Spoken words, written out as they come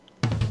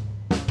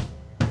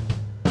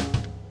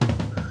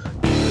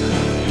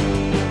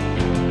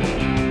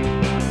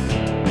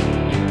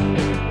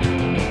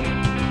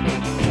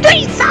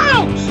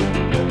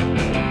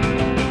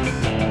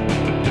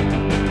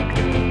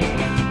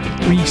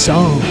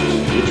songs.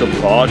 It's a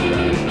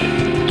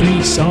podcast.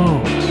 3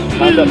 songs.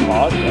 Not a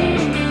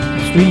podcast.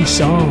 It's 3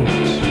 songs.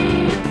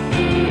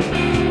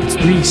 It's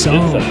 3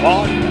 songs. It's a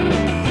podcast.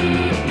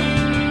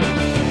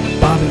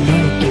 Bob and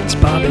Mike, it's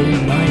Bob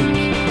and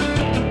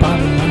Mike.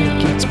 Bob and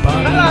Mike, it's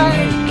Bob and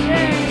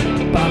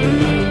Mike. Bob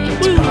and Mike,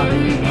 it's Bob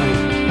and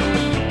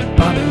Mike.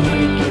 Bob and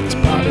Mike, it's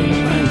Bob and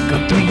Mike.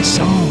 On 3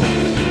 songs.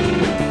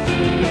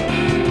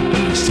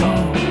 3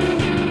 songs.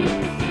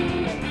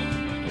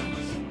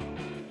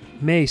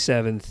 May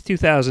 7th,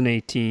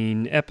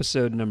 2018,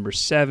 episode number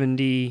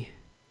 70.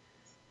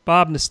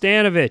 Bob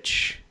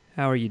Nastanovich,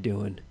 how are you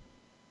doing?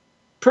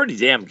 Pretty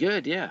damn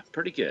good, yeah.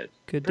 Pretty good.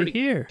 Good Pretty to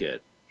hear.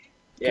 Good.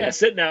 Yeah,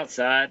 sitting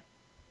outside.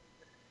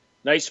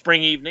 Nice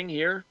spring evening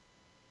here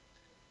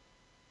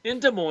in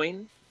Des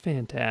Moines.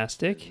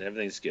 Fantastic. And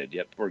everything's good.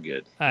 Yep, we're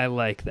good. I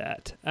like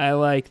that.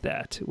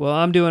 Well,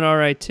 I'm doing all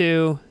right,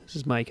 too. This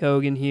is Mike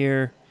Hogan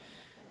here.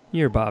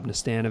 You're Bob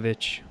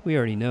Nastanovich. We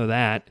already know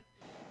that.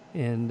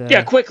 And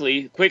yeah,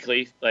 quickly.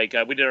 Like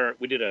we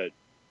did a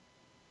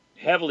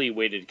heavily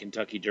weighted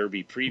Kentucky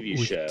Derby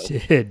preview show. We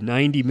did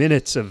 90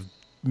 minutes of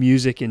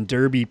music and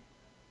Derby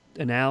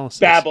analysis.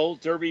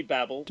 Derby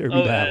babble.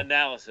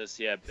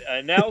 Analysis, yeah.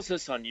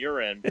 Analysis on your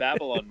end,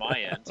 babble on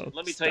my end. Oh,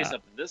 Let me tell you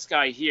something. This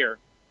guy here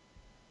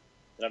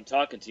that I'm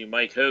talking to,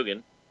 Mike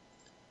Hogan,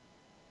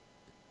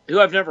 who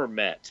I've never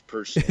met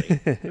personally.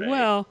 Right?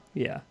 Well,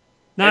 yeah.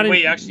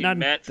 We actually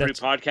met through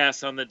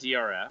podcasts on the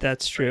DRF.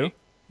 That's true. Right?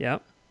 Yeah.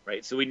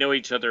 Right, so we know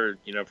each other,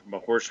 from a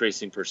horse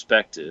racing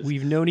perspective.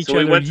 We've known each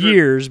other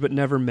years, but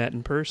never met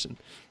in person.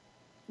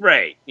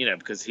 Right,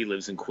 because he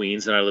lives in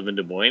Queens and I live in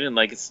Des Moines, and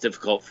it's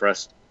difficult for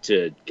us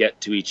to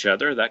get to each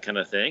other, that kind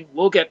of thing.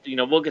 We'll get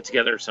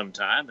together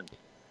sometime, and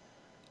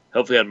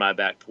hopefully on my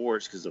back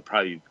porch because they'll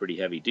probably be pretty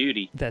heavy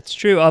duty. That's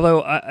true.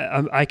 Although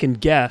I can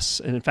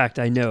guess, and in fact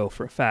I know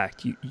for a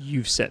fact,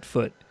 you've set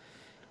foot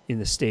in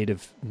the state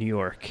of New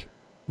York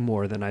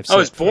more than I've. I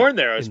was born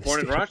there. I was born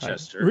in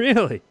Rochester.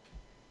 Really?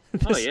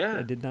 Oh yeah,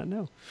 I did not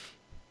know.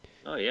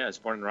 Oh yeah, I was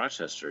born in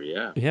Rochester.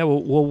 Yeah. Yeah.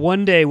 Well,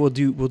 one day we'll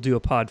do a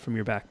pod from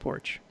your back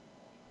porch.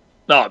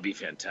 Oh, it'd be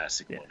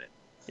fantastic, won't it?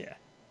 Yeah.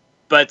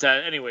 But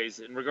anyways,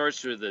 in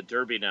regards to the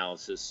Derby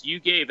analysis,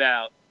 you gave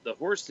out the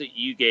horse that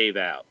you gave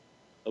out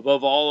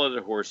above all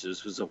other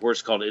horses was a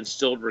horse called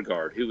Instilled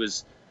Regard, who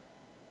was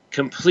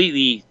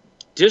completely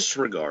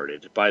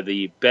disregarded by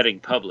the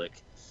betting public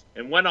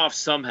and went off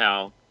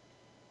somehow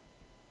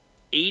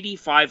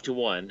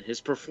 85-1.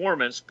 His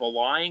performance,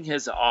 belying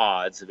his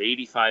odds of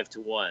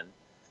 85-1,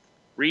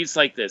 reads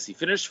like this. He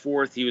finished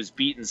 4th. He was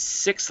beaten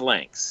 6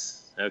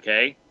 lengths.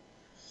 Okay?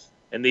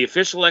 And the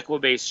official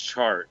Equibase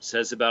chart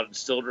says about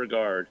Instilled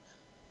Regard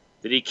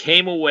that he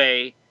came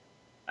away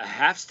a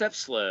half step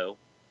slow,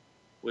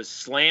 was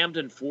slammed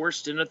and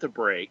forced in at the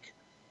break,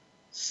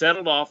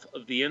 settled off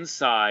of the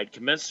inside,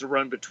 commenced to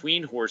run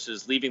between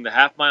horses, leaving the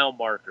half-mile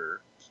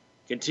marker,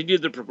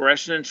 continued the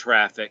progression in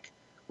traffic,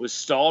 was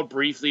stalled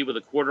briefly with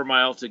a quarter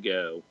mile to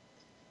go,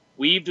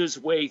 weaved his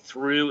way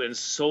through and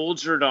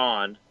soldiered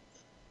on,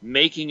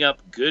 making up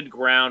good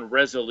ground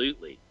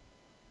resolutely.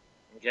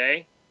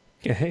 Okay?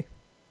 Okay.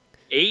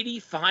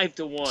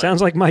 85-1.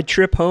 Sounds like my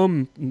trip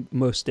home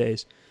most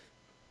days.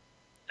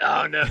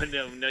 Oh no!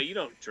 You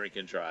don't drink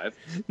and drive.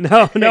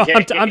 No.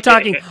 I'm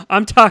talking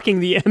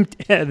the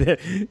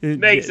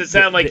makes it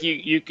sound like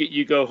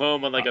you go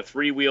home on like a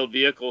 3-wheeled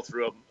vehicle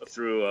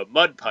through a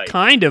mud pipe.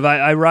 Kind of.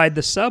 I ride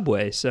the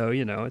subway, so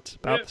it's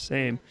about the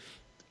same.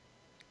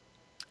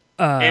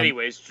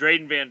 Anyways,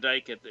 Drayden Van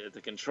Dyke at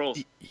the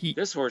controls.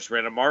 This horse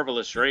ran a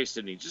marvelous race,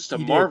 didn't he? Just a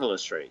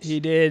marvelous race. He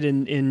did,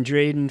 and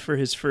Drayden for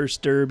his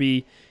first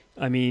Derby.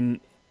 I mean,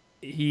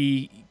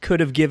 he could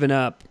have given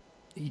up.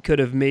 He could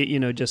have made,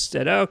 just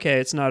said,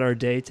 okay, it's not our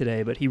day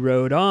today. But he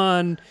rode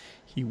on.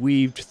 He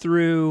weaved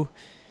through.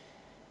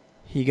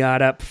 He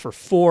got up for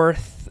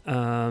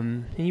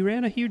 4th. He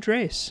ran a huge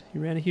race.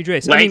 1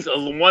 length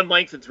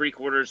and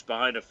 3/4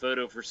 behind a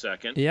photo for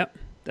second. Yep,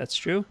 that's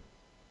true.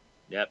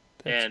 Yep.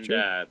 That's true.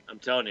 I'm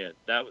telling you,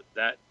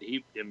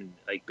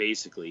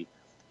 basically,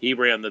 he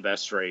ran the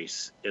best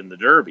race in the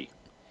Derby.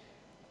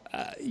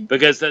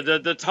 Because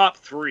the top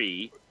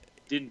 3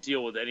 didn't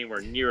deal with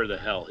anywhere near the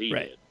hell he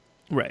did.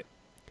 Right.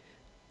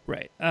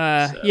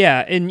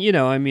 Yeah,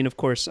 and, of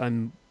course,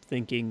 I'm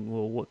thinking,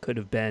 well, what could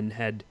have been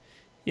had,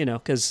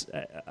 because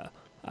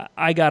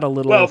I got a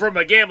little... Well, from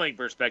a gambling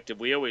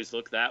perspective, we always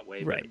look that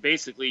way. Right. But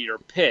basically, your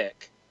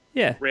pick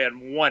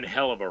ran one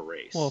hell of a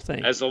race. Well, thank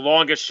you. As the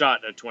longest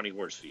shot in a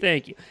 20-horse field.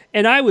 Thank you.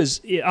 And I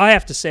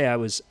have to say, I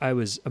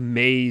was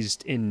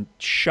amazed and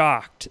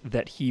shocked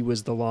that he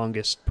was the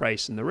longest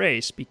price in the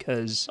race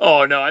because...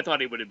 Oh, no, I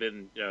thought he would have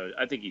been,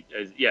 I think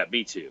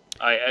me too.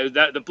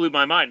 That blew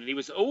my mind. And he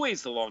was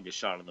always the longest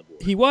shot on the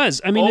board. He was.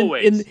 I mean,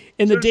 always.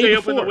 in the day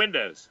before. Open the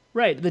windows.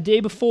 Right. The day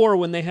before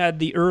when they had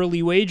the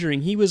early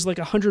wagering, he was like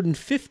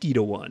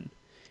 150-1.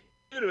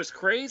 Dude, it was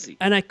crazy.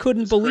 And I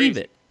couldn't believe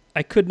it.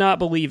 I could not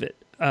believe it.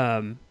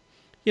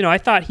 I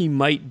thought he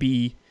might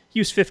be. He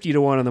was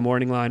 50-1 on the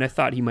morning line. I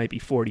thought he might be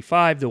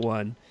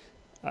 45-1.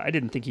 I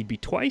didn't think he'd be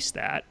twice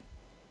that.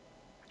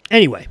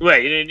 Anyway.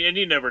 Right, and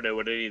you never know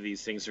what any of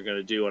these things are going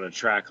to do on a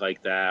track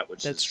like that,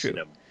 which That's is, true.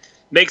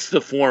 Makes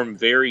the form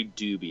very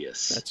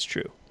dubious. That's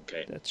true.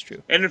 Okay. That's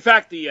true. And in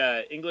fact,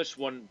 the English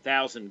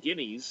 1000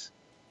 Guineas,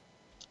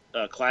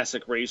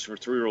 classic race for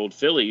 3-year-old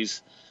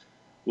fillies,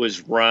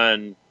 was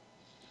run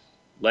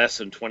less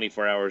than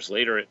 24 hours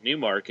later at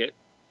Newmarket.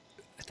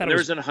 I thought there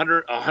was a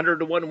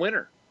 100-to-1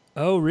 winner.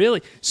 Oh,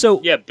 really?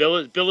 So yeah,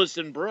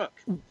 Billiston Brook.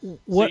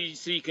 What?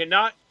 So you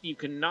cannot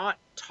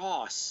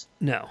toss.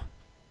 No.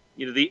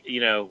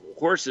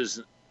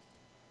 Horses.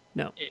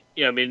 No.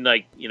 I mean,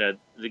 like, in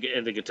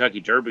the Kentucky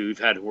Derby, we've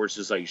had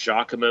horses like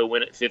Jacquimo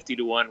win at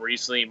 50-to-1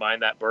 recently.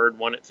 Mind That Bird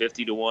won at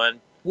 50-to-1.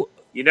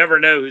 You never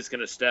know who's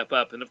going to step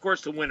up, and of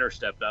course the winner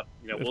stepped up.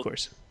 Of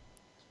course.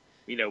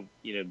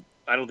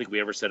 I don't think we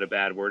ever said a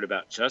bad word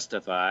about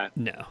Justify.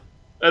 No.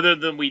 Other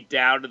than we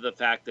doubted the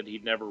fact that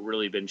he'd never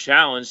really been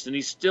challenged, and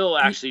he still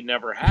actually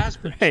never has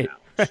been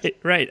challenged.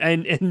 Right.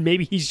 And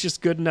maybe he's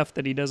just good enough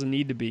that he doesn't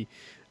need to be.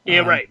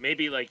 Yeah, right.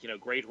 Maybe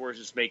great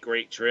horses make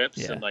great trips,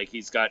 Yeah. and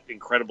he's got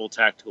incredible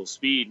tactical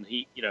speed, and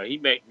he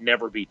may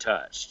never be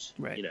touched.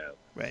 Right.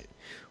 Right.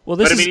 Well,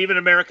 even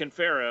American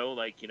Pharaoh,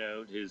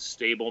 his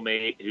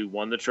stablemate who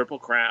won the Triple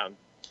Crown,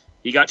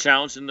 he got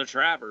challenged in the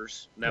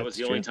Travers, and that was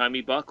the only time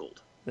he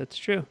buckled. That's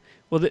true.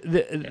 Well,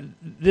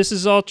 this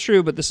is all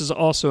true, but this is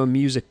also a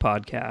music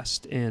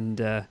podcast,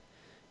 and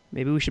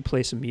maybe we should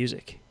play some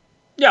music.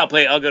 Yeah,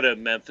 I'll go to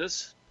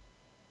Memphis.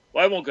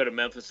 Well, I won't go to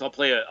Memphis. I'll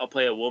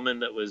play a woman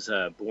that was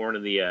born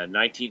in the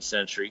 19th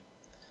century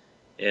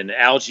in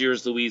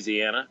Algiers,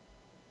 Louisiana,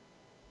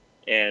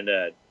 and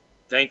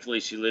thankfully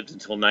she lived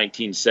until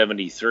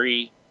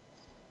 1973,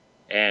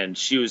 and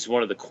she was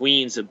one of the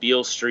queens of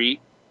Beale Street.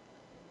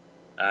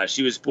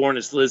 She was born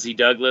as Lizzie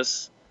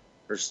Douglas.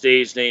 Her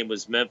stage name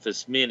was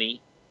Memphis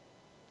Minnie.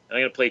 I'm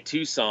going to play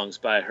 2 songs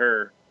by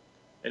her,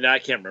 and I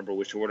can't remember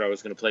which order I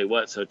was going to play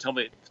what. So tell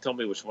me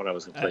which one I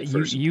was going to play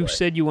first. You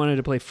said you wanted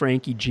to play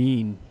Frankie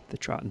Jean, the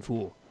Trottin'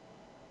 Fool.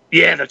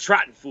 Yeah, the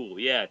Trottin' Fool.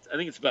 Yeah, I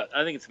think it's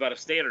about a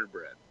standard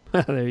bred.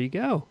 There you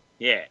go.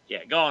 Yeah,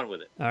 go on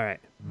with it. All right.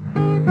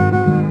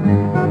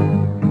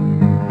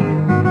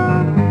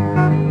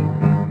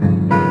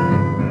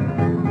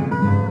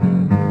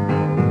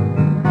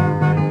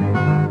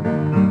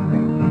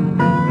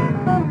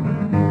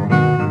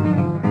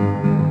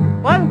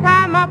 One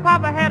time my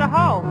papa had a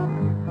horse.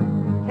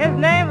 His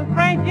name was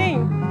Frank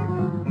Jean.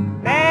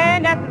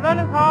 Man, that's the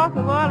runnest horse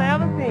the world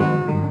ever seen.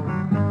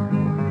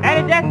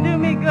 And it just do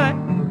me good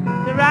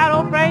to ride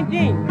old Frank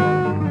Jean.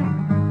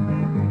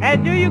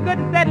 And it do you good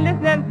to sit and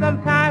listen to him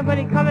sometime when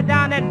he coming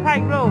down that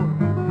pike road,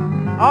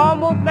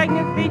 almost making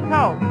his feet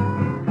talk.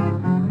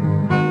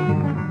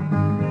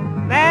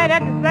 Man,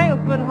 that's the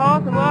singlest good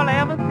horse the world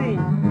ever seen.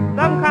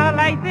 Something kind of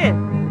like this.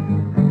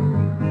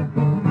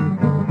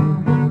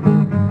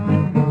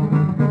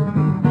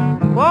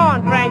 Go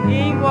on, Frank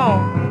Jean, go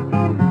on.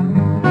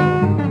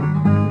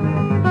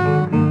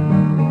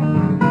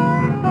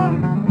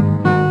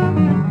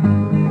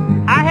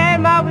 I had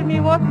him out with me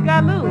once he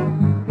got loose.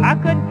 I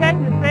couldn't catch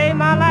him to save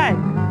my life.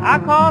 I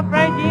called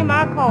Frank Jean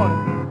my corner.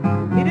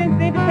 He didn't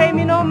seem to pay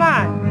me no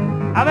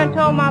mind. I went and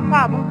told my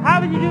papa,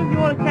 how would you do if you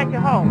want to catch a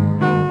horse?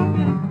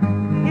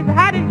 He said,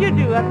 how did you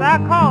do? I said, I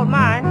called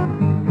mine.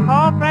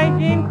 Called Frank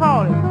Jean,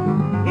 called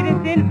him. He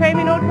didn't seem to pay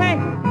me no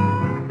attention.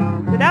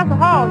 So that's a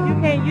horse. You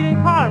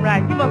didn't call him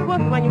right. You must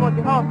whistle when you want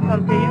your horse to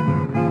come to you.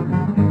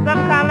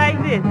 Something kind of like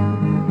this.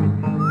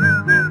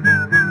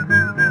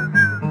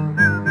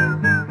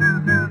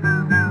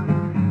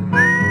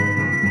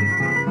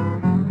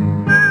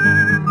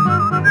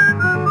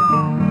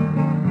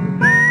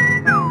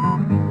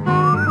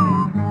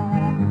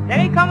 Then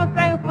he come and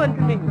sang a foot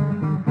to me.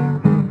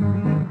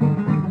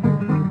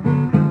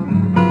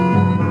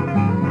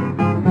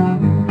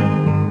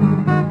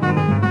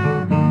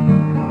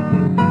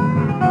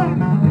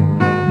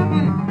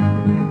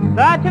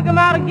 So I took him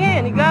out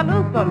again. He got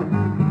loose from me.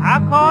 I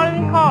called him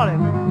and called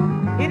him.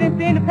 He didn't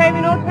seem to pay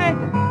me no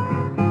attention.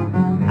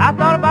 I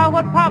thought about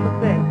what Papa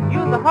said. You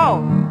was a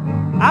horse.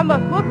 I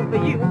must whistle for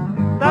you.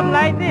 Something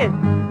like this.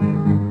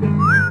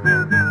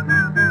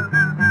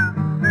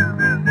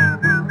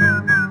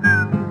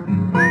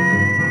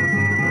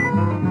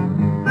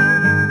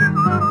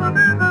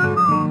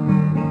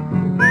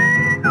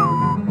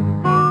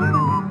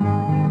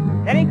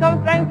 Then he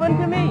comes sang fun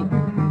to me.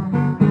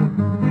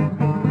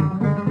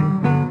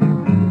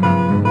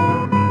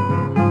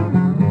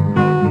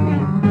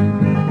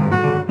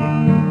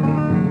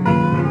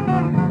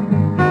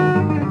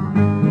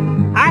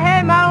 I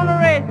had him out on a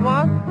race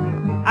once.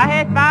 I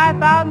had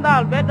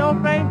 $5,000 betting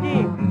on Frank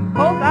Jean. Of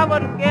course, I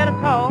wasn't scared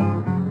at all,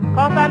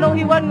 cause I know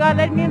he wasn't gonna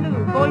let me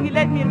lose. Before he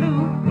let me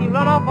lose, he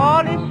run off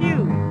all his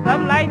shoes.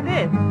 Something like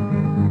this.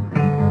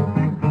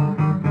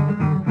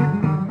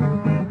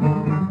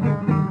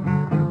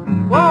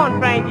 Go on,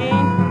 Frank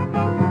Jean.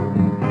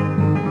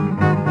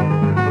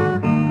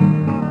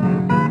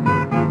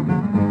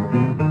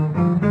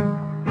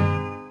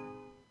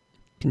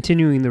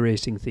 Continuing the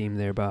racing theme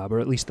there, Bob, or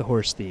at least the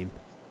horse theme.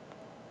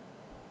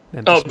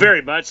 Memphis Oh,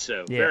 very much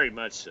so. Yeah. Very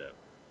much so.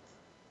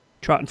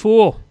 Trottin'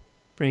 Fool.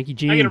 Frankie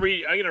Jean. I'm gonna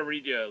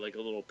read you like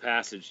a little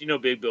passage. You know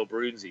Big Bill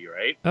Broonzy,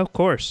 right? Of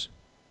course.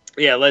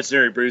 Yeah,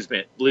 legendary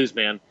blues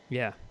man.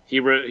 Yeah. He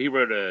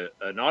wrote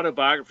an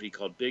autobiography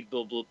called Big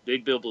Bill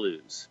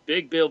Blues.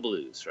 Big Bill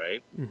Blues,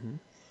 right? Mm-hmm.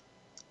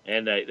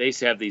 And they used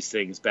to have these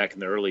things back in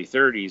the early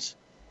 30s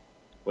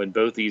when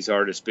both these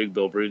artists, Big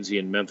Bill Broonzy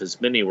and Memphis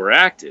Minnie, were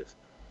active.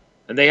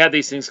 And they had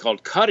these things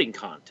called cutting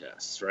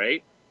contests,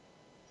 right?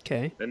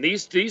 Okay. And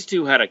these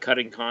two had a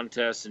cutting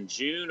contest in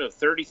June of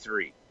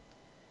 33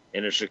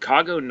 in a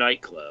Chicago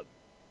nightclub,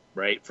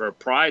 right, for a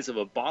prize of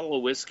a bottle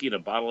of whiskey and a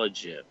bottle of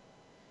gin.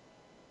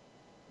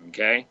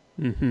 Okay?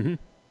 Mm-hmm.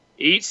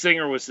 Each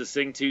singer was to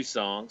sing 2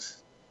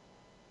 songs.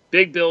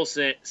 Big Bill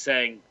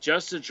sang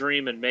Just a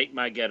Dream and Make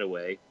My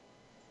Getaway.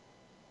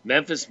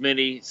 Memphis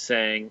Minnie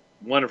sang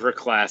one of her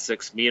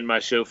classics, Me and My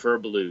Chauffeur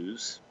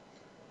Blues.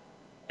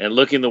 And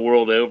Looking the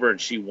World Over, and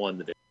she won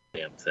the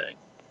damn thing.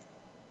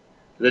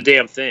 The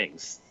damn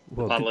things.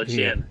 Well, bottle of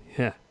gin.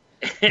 Yeah.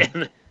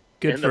 and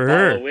Good and for the her.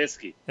 bottle of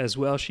whiskey. As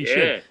well she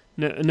Yeah.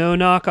 should. No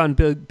knock on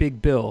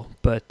Big Bill,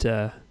 but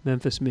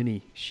Memphis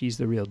Minnie, she's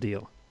the real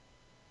deal.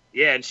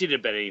 Yeah, and she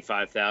didn't bet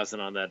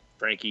 $85,000 on that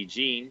Frankie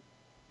Jean.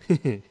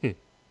 That's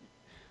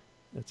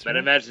But right.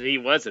 imagine he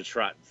was a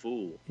trotting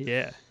fool.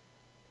 Yeah.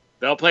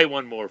 But I'll play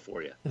one more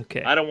for you.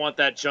 Okay. I don't want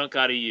that junk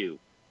out of you.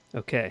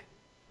 Okay.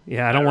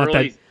 Yeah, I don't want that.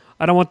 Really-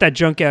 I don't want that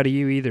junk out of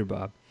you either,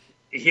 Bob.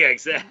 Yeah,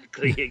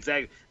 exactly.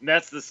 And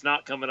that's the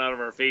snot coming out of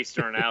our face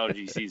during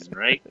allergy season,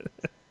 right?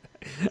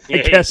 I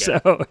guess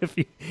so.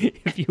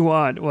 If you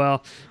want,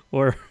 well,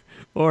 or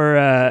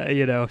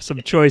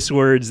some choice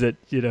words that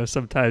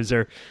sometimes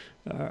are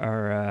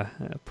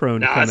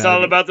prone to No, come it's out all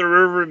of you. about the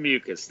river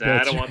mucus. No, I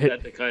That's don't want right.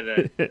 that to kind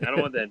of. I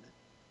don't want that.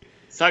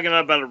 It's talking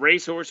about a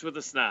racehorse with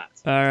a snot.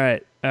 All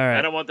right.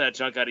 I don't want that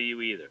junk out of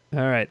you either. All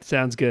right.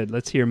 Sounds good.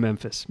 Let's hear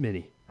Memphis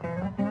Minnie.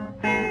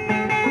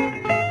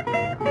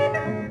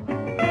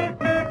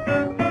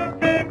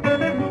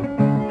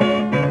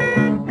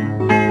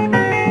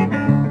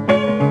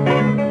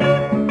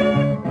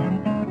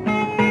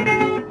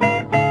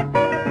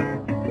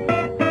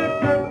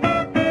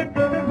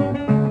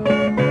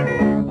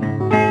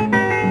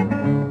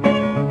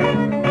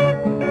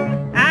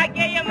 I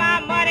gave you my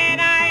money and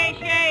I ain't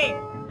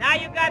ashamed. Now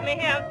you got me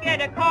here, I'm scared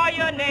to call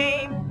your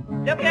name.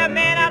 Look here,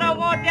 man, I don't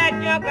want that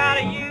junk out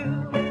of you.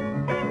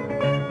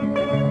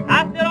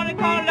 I stood on the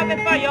corner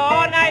looking for you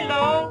all night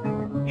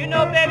long. You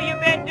know, baby, you've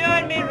been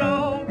doing me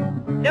wrong.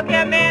 Look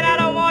here, man, I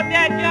don't want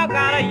that junk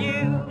out of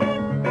you.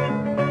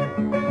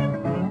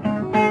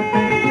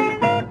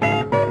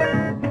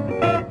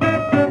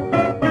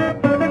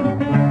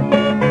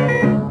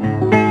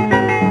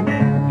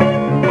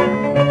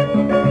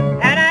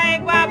 And I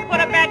ain't gonna put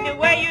it back the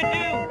way you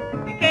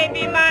do. You can't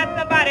be mine,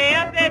 somebody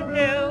else's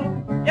too.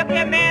 Look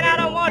here, man, I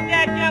don't want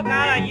that junk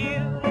out of you.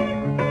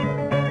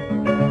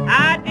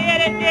 I did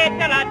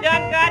till I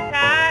done got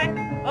tired.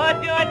 Oh,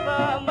 doing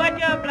for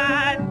much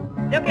obliged.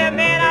 Look here,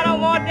 man, I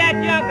don't want that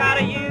junk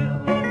out of you.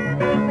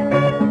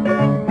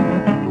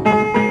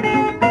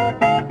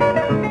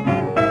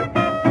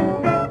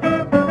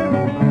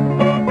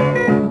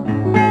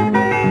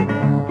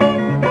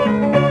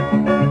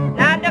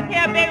 Now look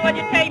here, baby, what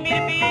you take me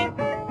to be?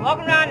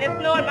 Walking around in the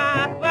snow in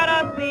my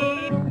sweater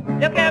sleeve.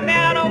 Look here,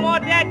 man, I don't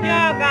want that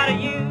junk out of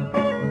you.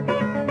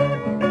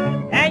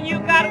 And you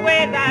got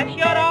ways I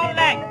sure don't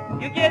like.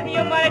 You give me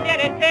your money, then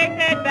it takes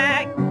it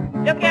back.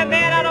 Look here,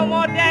 man, I don't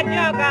want that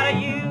junk out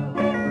of you.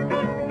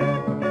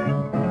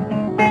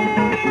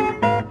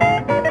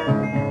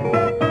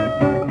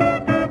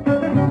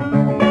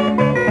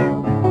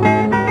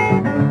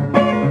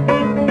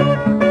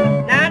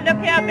 Now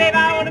look here, baby,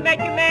 I don't want to make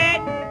you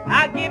mad.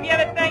 I'll give you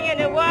everything in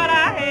the world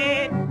I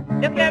had.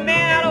 Look here,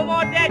 man, I don't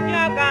want that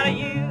junk out of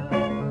you.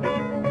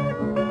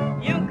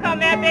 You can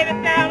come here, baby,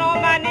 stand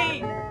on my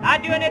knees.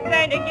 I'll do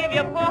anything to give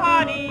you poor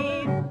heart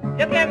ease.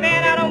 Look here,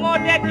 man, I don't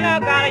want that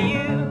junk out of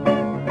you.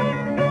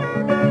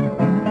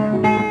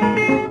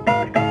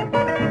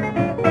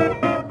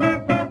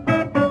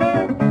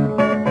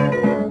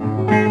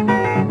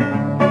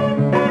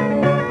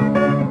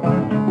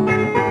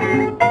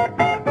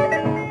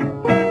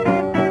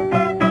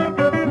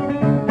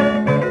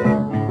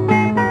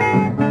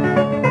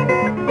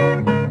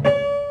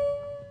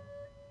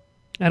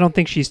 I don't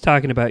think she's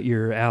talking about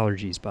your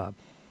allergies, Bob.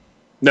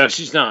 No,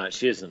 she's not.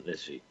 She isn't,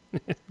 is she?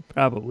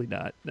 Probably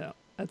not. No,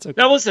 that's okay.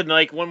 Now listen,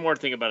 like one more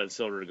thing about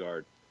Distilled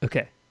Regard.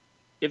 Okay.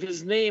 If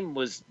his name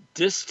was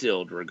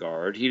Distilled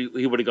Regard, he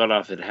would have gone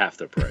off at half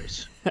the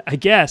price. I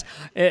guess.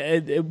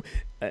 I mean,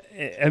 Oh,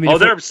 if they're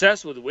we're-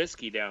 obsessed with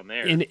whiskey down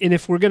there. and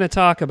if we're going to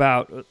talk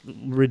about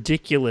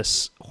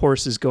ridiculous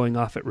horses going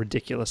off at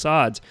ridiculous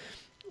odds,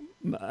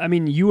 I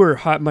mean, you were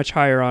much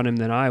higher on him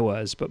than I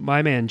was, but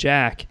my man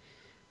Jack,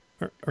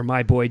 or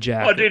my boy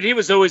Jack. Oh, dude, he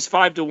was always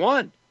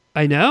 5-1.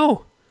 I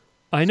know.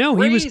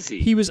 Crazy.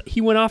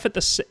 He went off at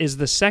the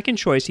second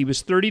choice. He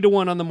was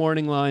 30-1 on the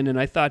morning line, and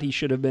I thought he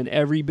should have been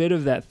every bit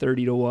of that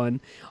 30-1.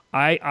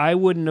 I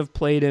wouldn't have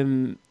played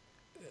him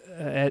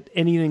at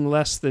anything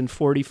less than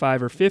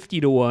 45 or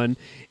 50 to 1,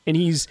 and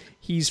he's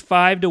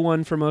 5 to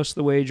 1 for most of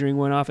the wagering.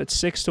 Went off at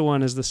 6 to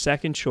 1 as the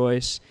second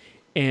choice,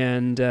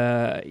 and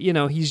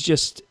he's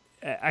just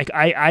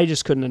I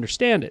just couldn't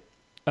understand it.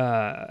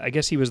 I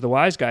guess he was the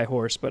wise guy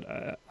horse,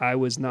 but I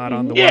was not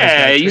on the wise guy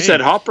Yeah, you train.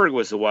 said Hopberg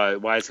was the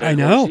wise guy I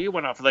know. horse. He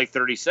went off for like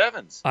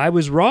 37s. I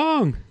was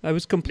wrong. I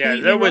was completely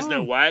Yeah, there was wrong.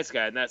 no wise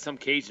guy, and that some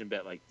Cajun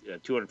bet like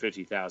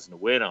 250,000 to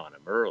win on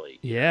him early.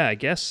 Yeah, I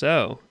guess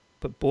so.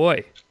 But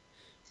boy,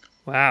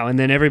 wow! And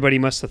then everybody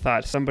must have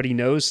thought somebody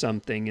knows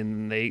something,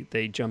 and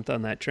they jumped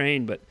on that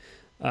train. But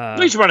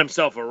He's run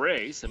himself a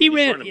race. he He's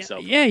ran. run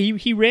himself. Yeah,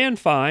 he ran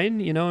fine.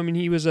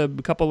 He was a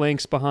couple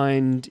lengths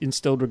behind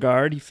Instilled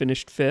Regard. He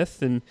finished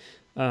 5th, and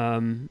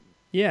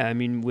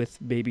with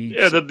maybe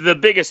Yeah, the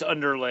biggest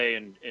underlay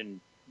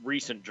in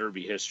recent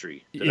Derby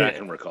history that I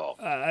can recall.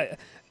 I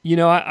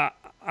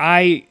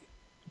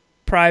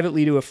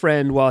privately to a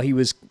friend while he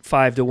was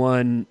 5 to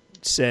 1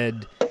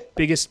 said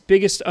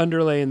biggest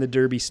underlay in the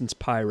Derby since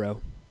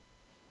Pyro.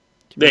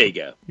 There you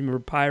go. You remember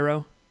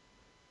Pyro?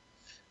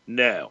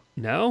 No.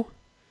 No?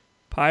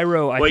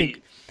 Pyro,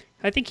 Wait.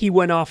 I think he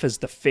went off as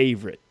the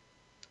favorite.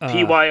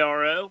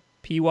 PYRO?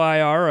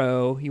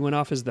 PYRO. He went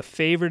off as the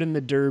favorite in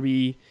the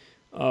Derby.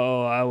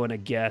 Oh, I want to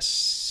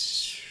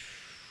guess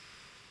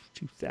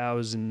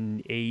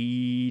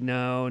 2008.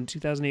 No, in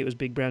 2008 was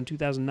Big Brown.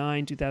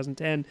 2009,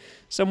 2010,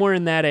 somewhere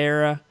in that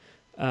era.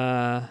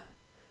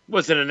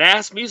 Was it an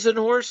Asmussen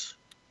horse?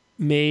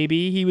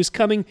 Maybe he was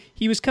coming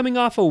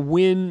off a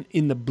win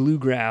in the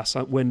Bluegrass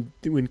when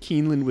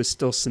Keeneland was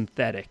still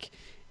synthetic,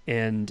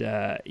 and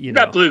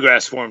That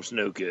bluegrass form's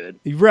no good.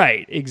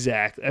 right,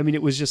 exactly. I mean,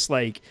 it was just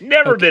like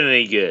Never been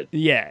any good.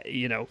 yeah,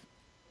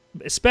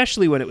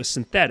 especially when it was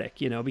synthetic,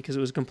 because it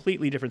was a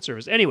completely different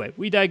surface. Anyway,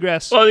 we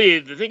digress. Well,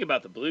 the thing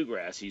about the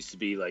bluegrass used to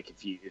be like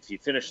if you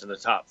finished in the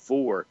top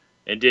 4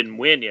 and didn't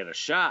win, you had a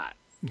shot.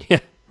 Yeah,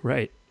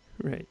 right.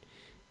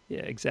 Yeah,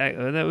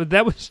 exactly.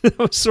 That was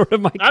sort of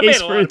my I case made a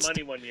for lot of instance.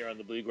 money one year on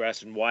the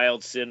bluegrass, and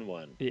Wild Sin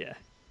won. Yeah.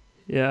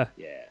 Yeah.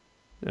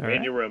 All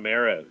Randy right.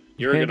 Romero,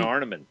 Jurgen Randy-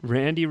 Arneman.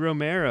 Randy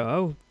Romero.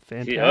 Oh,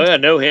 fantastic. I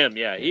know him.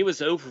 Yeah, he was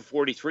 0 for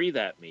 43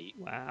 that meet.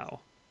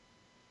 Wow.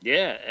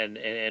 Yeah,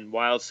 and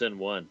Wild Sin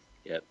won.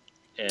 Yep,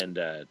 and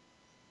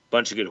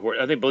bunch of good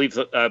horses.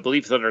 I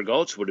believe Thunder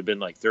Gulch would have been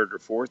like 3rd or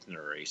 4th in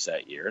a race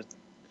that year,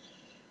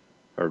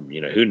 or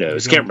who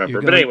knows? Can't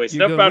remember. But anyways,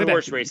 enough about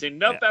horse racing.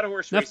 Enough about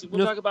horse racing.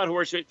 We'll talk about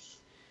horse racing.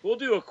 We'll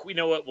do you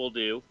know what we'll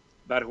do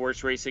about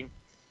horse racing?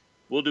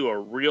 We'll do a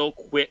real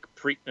quick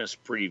Preakness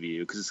preview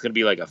because it's going to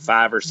be like a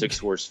 5 or 6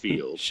 horse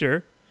field.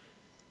 Sure.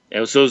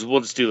 And so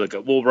we'll just do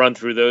we'll run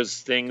through those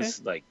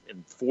things like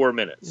in 4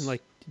 minutes. In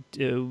like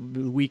a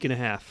week and a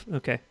half.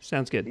 Okay,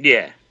 sounds good.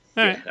 Yeah.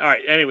 All Yeah. right. All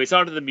right. Anyways,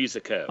 on to the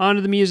musico. On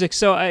to the music.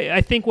 So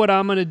I think what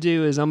I'm going to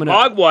do is I'm going to...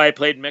 Mogwai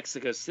played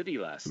Mexico City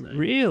last night.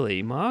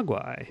 Really?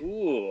 Mogwai?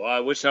 Ooh,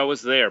 I wish I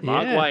was there. Yeah.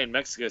 Mogwai in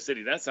Mexico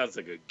City. That sounds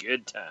like a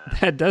good time.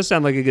 That does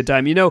sound like a good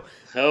time.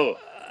 Oh,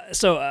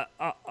 So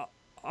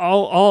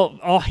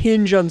I'll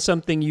hinge on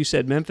something you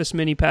said. Memphis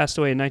Minnie passed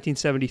away in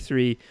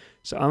 1973.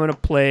 So I'm going to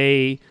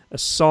play a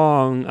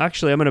song.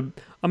 Actually, I'm going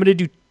to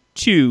do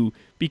 2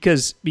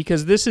 because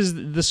this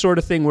is the sort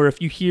of thing where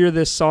if you hear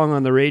this song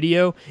on the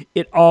radio,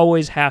 it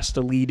always has to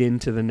lead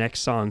into the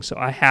next song. So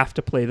I have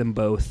to play them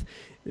both.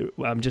 We're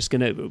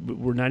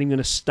not even going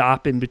to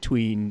stop in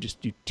between. Just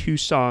do 2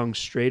 songs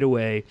straight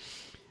away.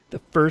 The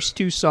first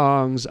 2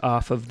 songs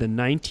off of the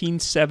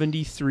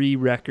 1973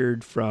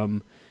 record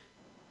from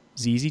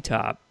ZZ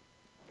Top.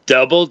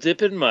 Double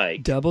Dippin'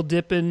 Mike. Double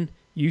Dippin'.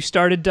 You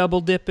started Double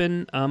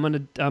Dippin'. I'm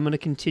gonna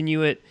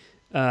continue it.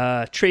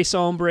 Tres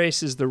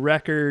Hombres is the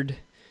record.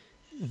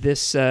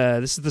 This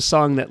is the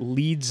song that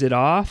leads it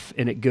off,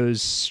 and it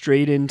goes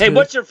straight into. Hey,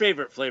 what's your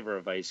favorite flavor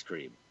of ice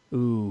cream?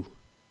 Ooh.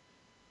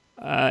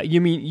 You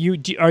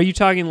mean are you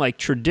talking like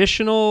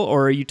traditional,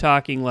 or are you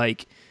talking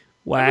like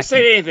wacky? Just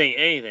say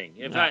anything.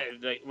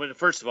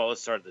 First of all,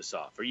 let's start this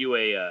off. Are you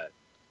a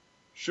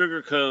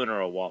sugar cone or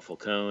a waffle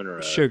cone or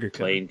a Sugar cone.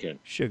 plain cone?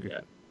 Sugar, Yeah.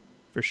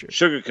 for sure.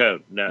 Sugar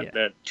cone. No, Yeah.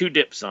 no, two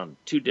dips on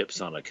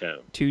a cone.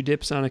 2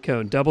 dips on a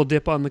cone. Double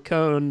dip on the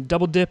cone.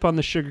 Double dip on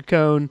the sugar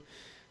cone.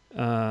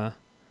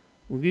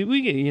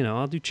 We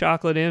I'll do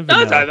chocolate and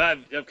vanilla.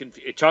 I'm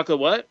confused. Chocolate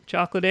what?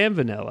 Chocolate and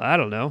vanilla. I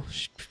don't know.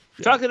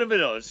 Chocolate and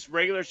vanilla. It's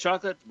regular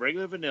chocolate,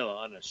 regular vanilla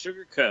on a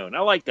sugar cone. I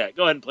like that.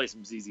 Go ahead and play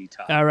some ZZ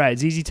Top. All right,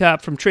 ZZ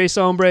Top from Tres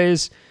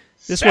Hombres.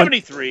 This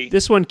 73.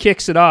 This one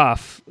kicks it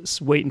off.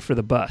 It's waiting for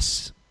the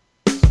bus.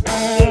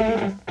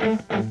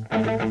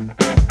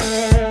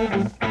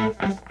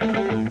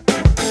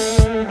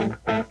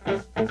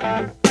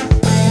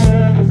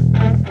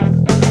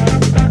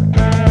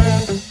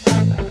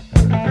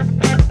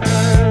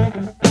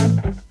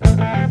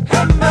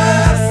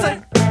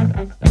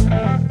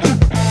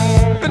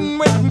 Been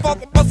waiting for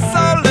the bus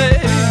all day.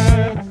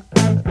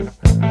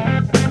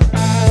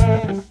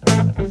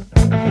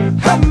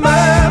 Have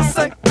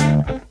mercy.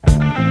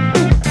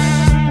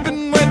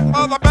 Been waiting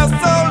for the bus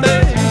all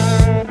day.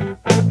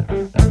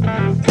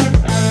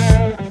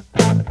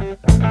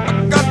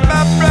 I got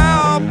my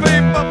brown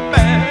paper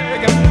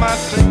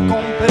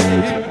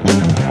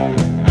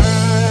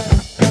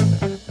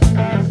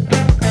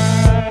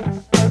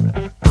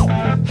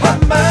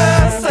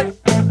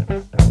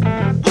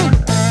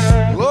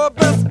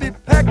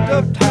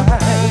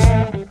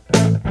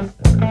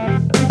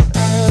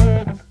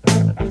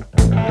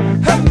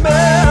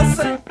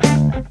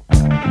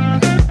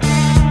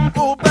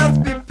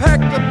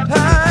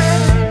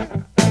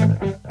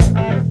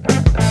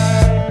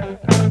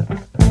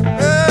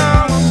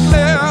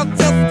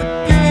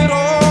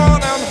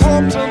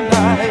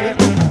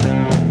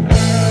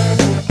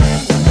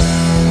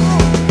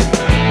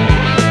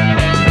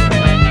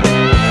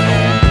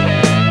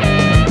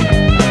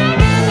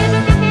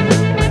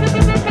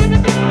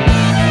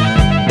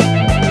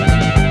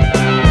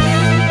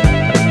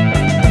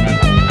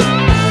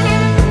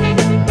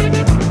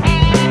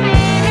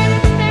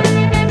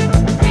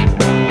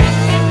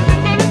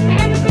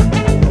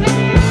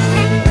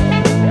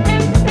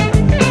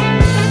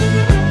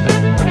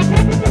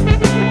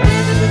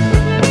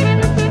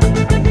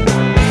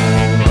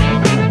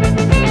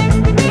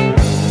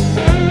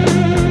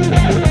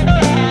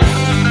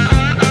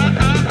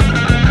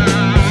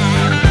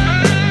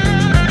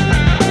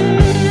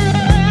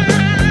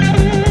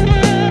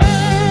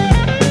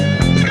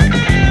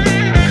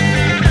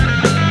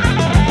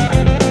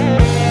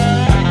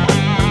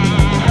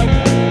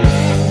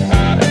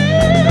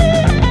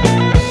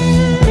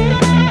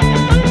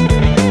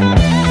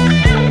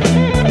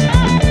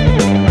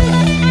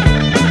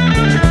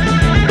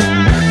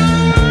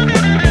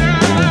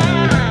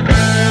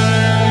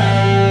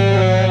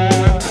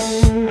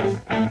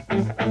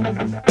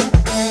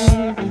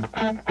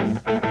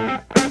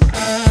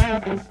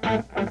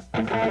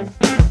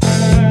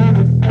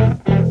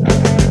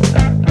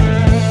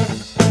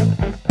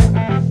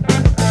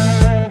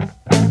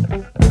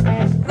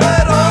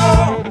Right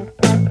on.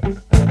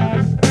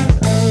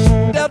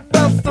 That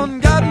Boston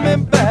got me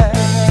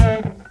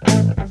back.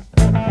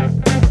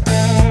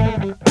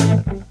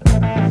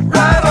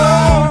 Right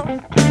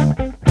on.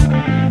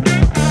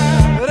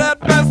 That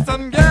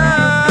Boston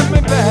got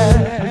me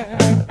back.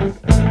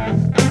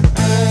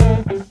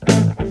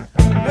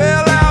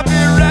 Well, I'll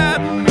be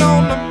riding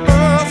on the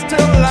bus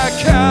till I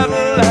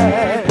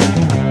Cadillac.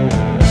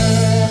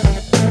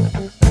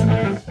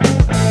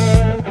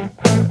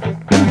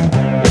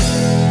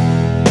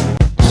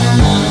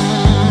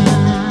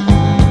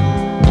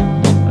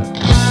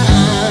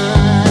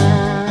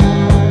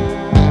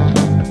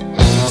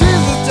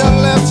 Jesus just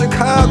left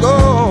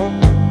Chicago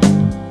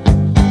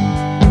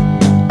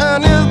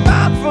and is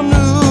bound for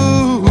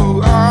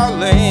New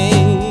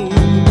Orleans.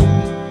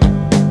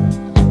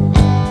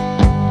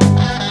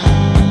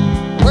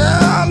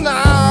 Well,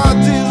 now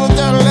Jesus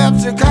just left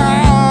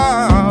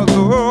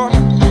Chicago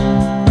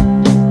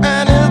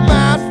and is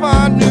bound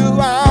for New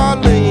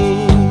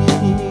Orleans.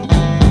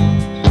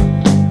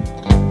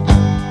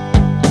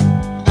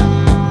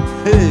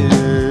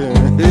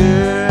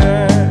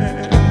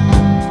 Yeah.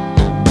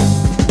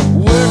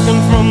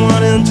 Working from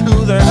one end to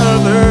the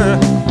other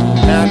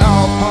and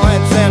all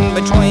points in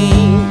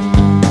between.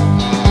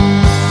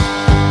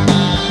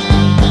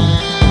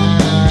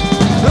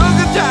 Took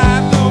a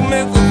drive through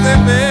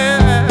Mississippi.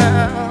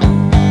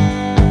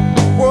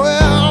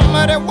 Well,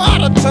 muddy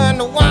water turned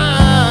to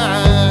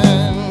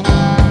wine.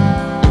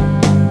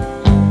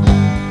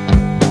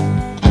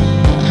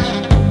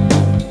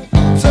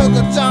 Took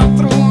a jump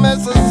through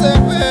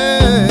Mississippi.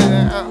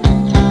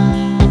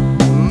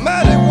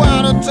 Muddy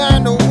water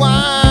turned to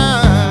wine.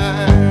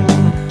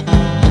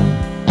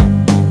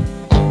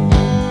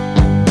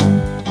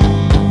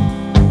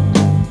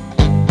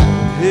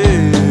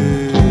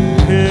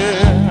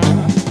 Yeah.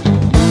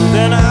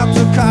 Then out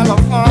to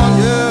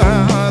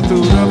California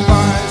through the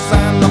forest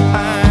and the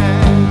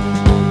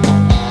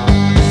pine.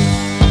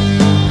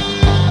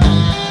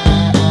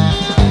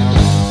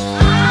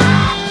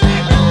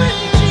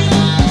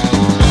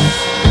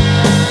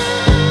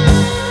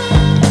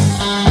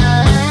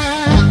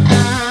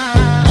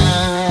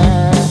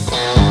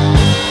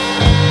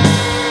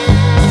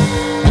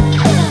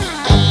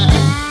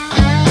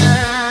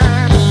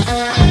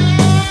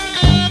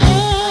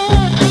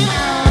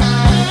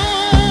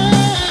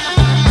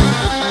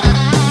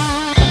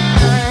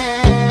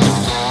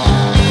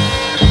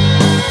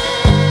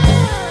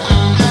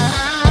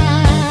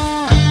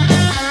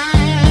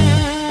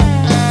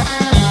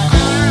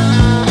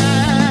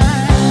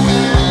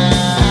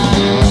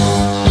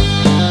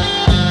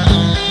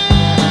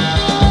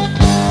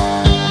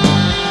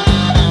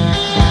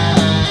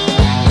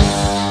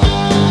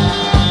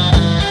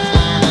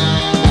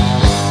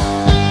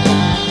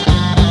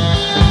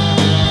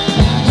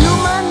 You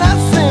might not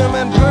see him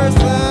in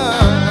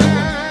person,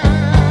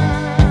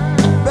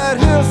 but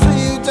he'll see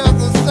you just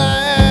the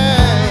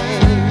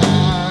same.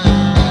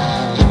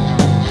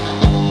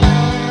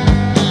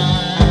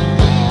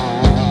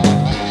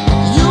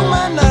 You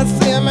might not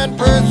see him in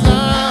person,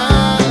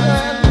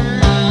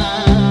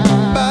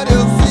 but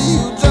he'll see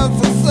you just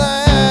the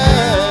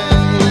same.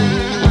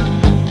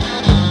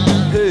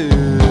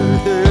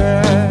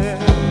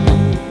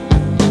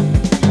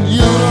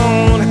 You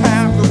don't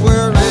have to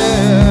worry,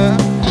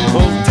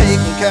 'cause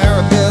taking care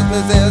of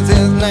business is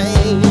his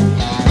name.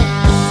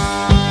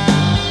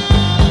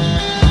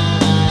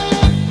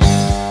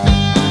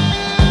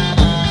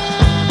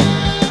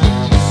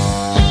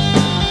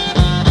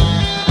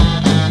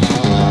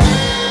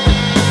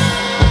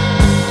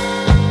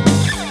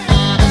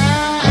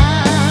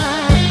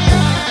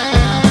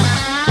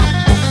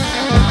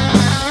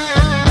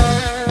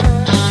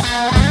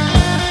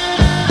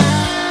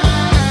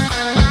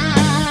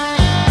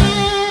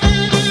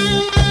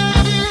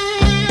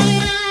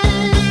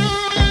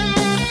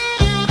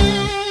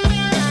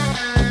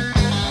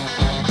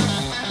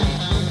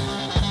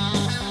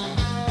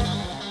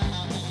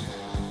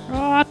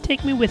 Oh,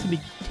 take me with me.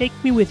 Take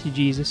me with you,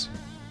 Jesus.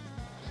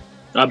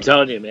 I'm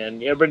telling you,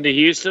 man. You ever been to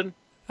Houston?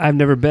 I've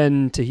never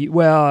been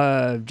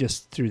to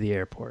just through the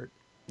airport.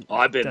 Oh,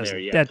 I've been Doesn't- there.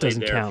 Yeah, that played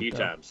doesn't there count, a few though.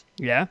 times.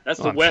 Yeah, That's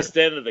Oh, the I'm west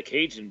sure. end of the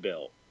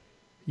Cajunville.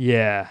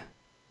 Yeah.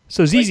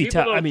 So Like, ZZ people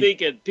Top. don't I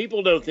mean,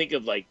 people don't think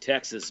of like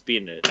Texas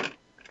being a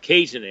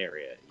Cajun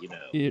area. You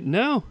know.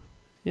 no.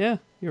 Yeah,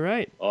 you're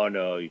right. Oh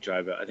no, you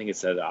drive. I think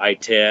it's at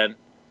I-10. You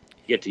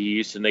get to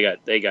Houston.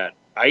 They got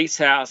ice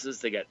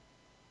houses. They got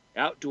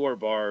outdoor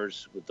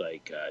bars with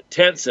like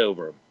tents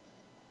over them.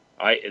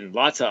 And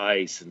lots of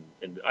ice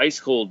and ice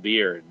cold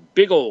beer and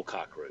big old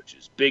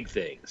cockroaches, big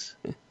things.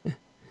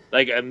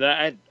 Like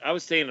I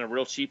was staying in a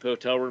real cheap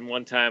hotel room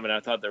one time, and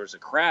I thought there was a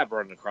crab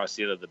running across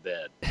the end of the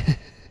bed.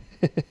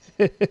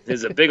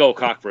 There's a big old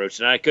cockroach,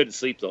 and I couldn't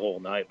sleep the whole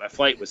night. My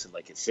flight was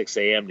at 6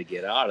 a.m. to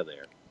get out of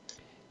there.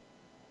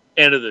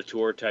 End of the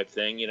tour type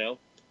thing, you know.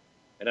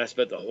 and I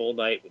spent the whole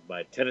night with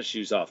my tennis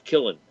shoes off,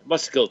 killing.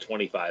 Must have killed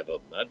 25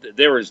 of them.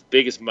 They were as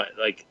big as my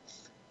like.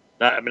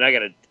 I mean,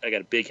 I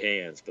got big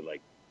hands, but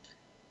like,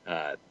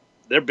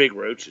 they're big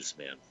roaches,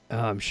 man. Oh,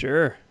 I'm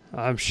sure.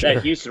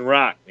 That Houston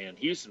rock, man.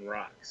 Houston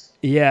rocks.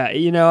 Yeah,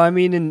 I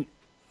mean, and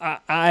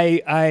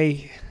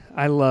I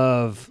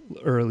love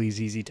early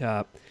ZZ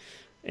Top,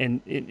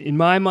 and in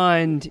my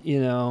mind,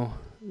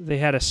 they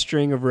had a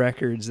string of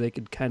records they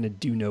could kind of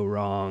do no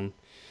wrong.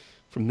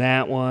 From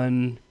that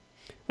one,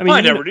 I mean,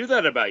 I never knew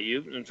that about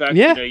you. In fact,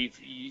 Yeah.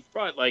 you've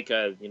brought like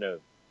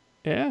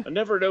yeah, I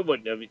never know what.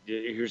 I mean,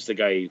 here's the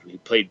guy who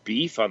played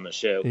Beef on the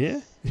show.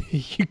 yeah.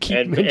 You keep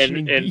and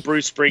mentioning Beef.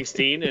 Bruce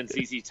Springsteen and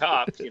ZZ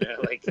Top.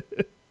 Like,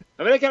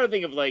 I mean, I kind of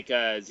think of like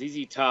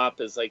ZZ Top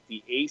as like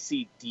the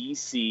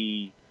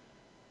AC/DC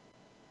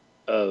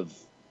of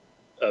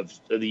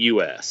the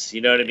U.S.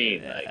 You know what I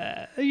mean?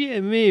 Like, Yeah,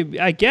 maybe,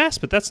 I guess,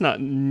 but that's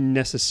not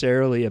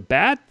necessarily a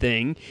bad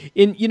thing.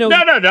 No,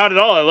 not at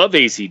all. I love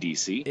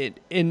AC/DC.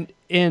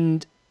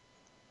 And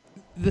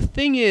the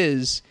thing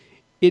is,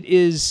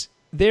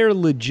 they're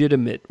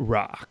legitimate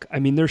rock. I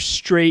mean, they're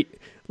straight.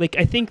 Like,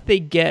 I think they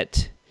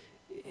get,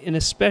 and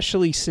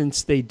especially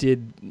since they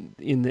did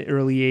in the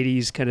early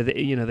 '80s, kind of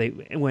they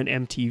went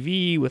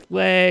MTV with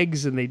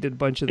Legs, and they did a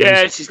bunch of those.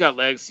 Yeah, she's got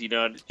legs. She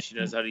knows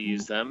how to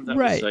use them. That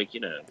Right. was like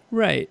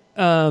Right.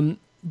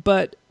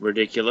 But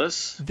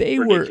ridiculous. they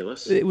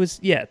ridiculous. were. It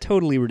was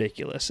totally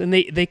ridiculous, and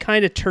they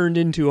kind of turned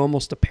into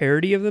almost a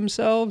parody of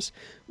themselves.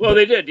 Well,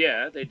 they did.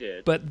 Yeah, they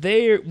did. But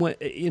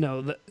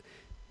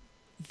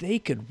they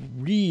could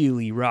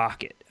really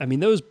rock it. I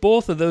mean,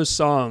 both of those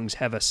songs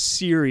have a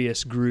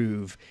serious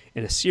groove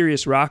and a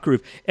serious rock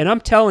groove. And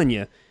I'm telling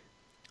you,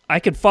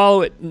 I could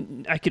follow it.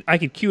 I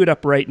could cue it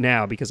up right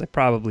now because I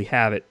probably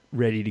have it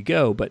ready to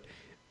go. But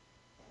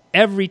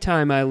every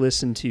time I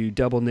listen to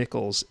Double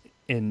Nickels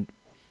and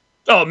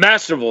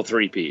masterful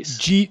three-piece.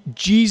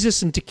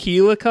 Jesus and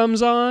Tequila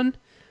comes on.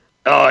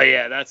 Oh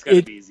yeah, that's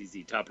gotta be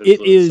ZZ Top.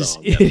 It is.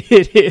 Song. Yeah.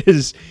 It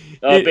is.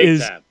 Oh, it big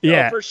is, time.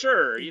 Yeah, for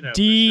sure. D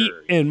for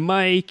sure. and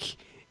Mike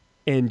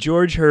and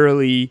George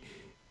Hurley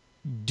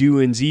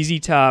doing ZZ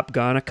Top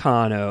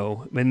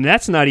Ganacano. And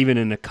that's not even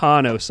an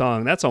Nakano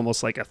song. That's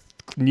almost like a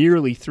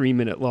nearly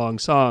 3-minute long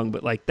song.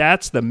 But like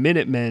that's the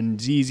Minutemen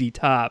ZZ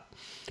Top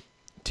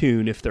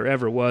tune if there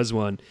ever was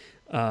one.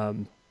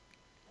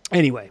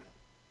 Anyway,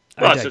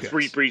 well, it's a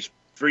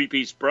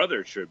three-piece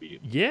brother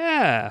tribute.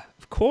 Yeah,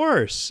 of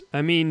course.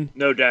 I mean,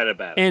 no doubt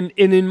about it. And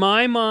in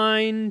my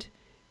mind,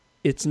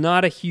 it's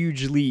not a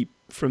huge leap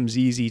from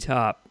ZZ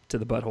Top to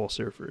the Butthole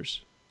Surfers.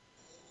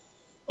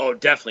 Oh,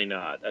 definitely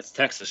not. That's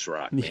Texas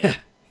rock, man.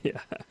 Yeah.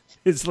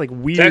 It's like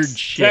weird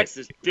shit.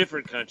 Texas,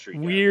 different country.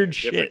 Weird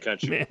shit, different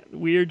country. man.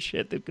 Weird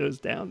shit that goes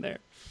down there.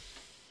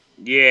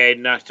 Yeah,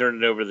 not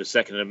turning over the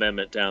Second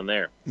Amendment down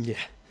there.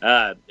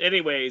 Yeah.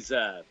 Anyways,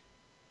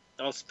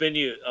 I'll spin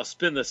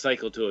the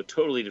cycle to a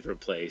totally different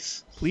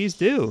place. Please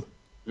do.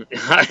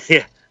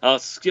 I'll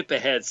skip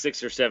ahead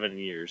 6 or 7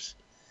 years.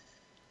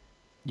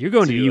 You're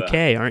going to the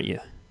UK, aren't you?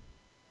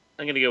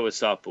 I'm going to go with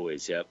Soft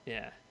Boys, yep.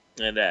 Yeah.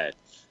 And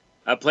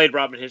I played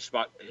Robin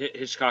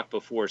Hitchcock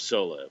before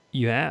solo.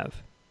 You have?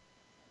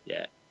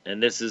 Yeah.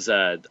 And this is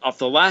off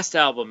the last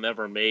album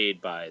ever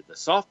made by the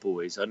Soft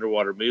Boys,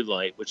 Underwater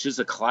Moonlight, which is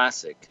a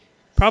classic.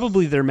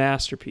 Probably their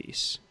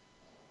masterpiece.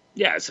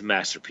 Yeah, it's a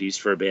masterpiece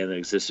for a band that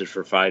existed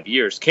for 5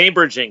 years.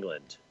 Cambridge,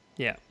 England.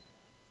 Yeah.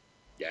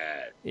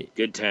 Yeah,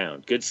 good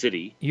town, good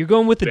city. You're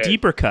going with the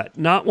deeper cut,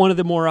 not one of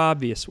the more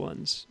obvious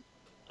ones.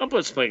 I'm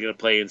just going to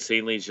play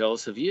Insanely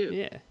Jealous of You.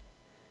 Yeah.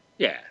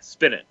 Yeah,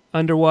 spin it.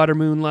 Underwater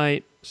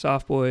Moonlight,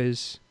 Soft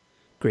Boys,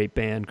 great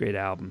band, great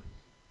album.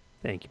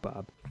 Thank you,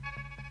 Bob.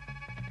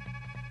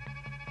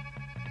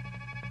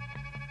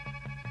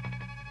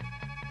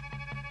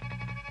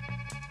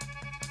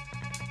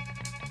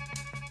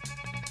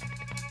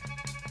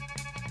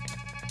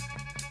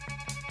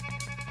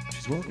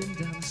 She's walking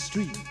down the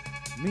street.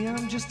 Me,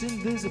 I'm just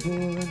invisible,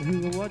 and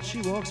who or what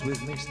she walks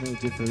with makes no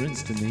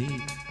difference to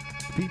me.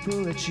 The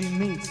people that she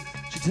meets,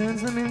 she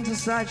turns them into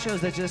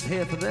sideshows. They're just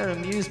here for their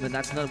amusement.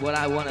 That's not what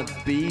I want to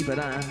be, but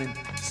I'm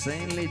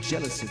insanely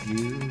jealous of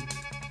you.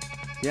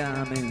 Yeah,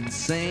 I'm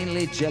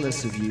insanely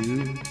jealous of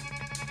you.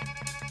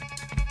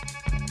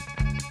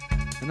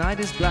 The night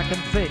is black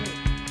and thick.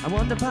 I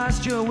wander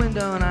past your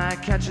window and I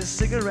catch a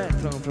cigarette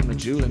thrown from a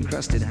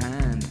jewel-encrusted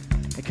hand.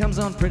 It comes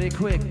on pretty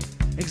quick,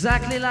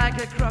 exactly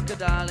like a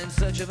crocodile in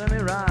search of a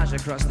mirage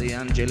across the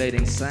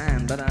undulating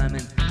sand. But I'm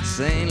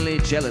insanely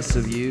jealous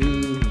of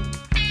you.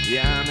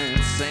 Yeah, I'm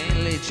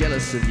insanely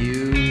jealous of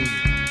you.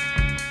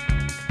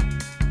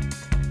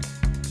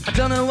 I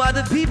don't know why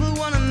the people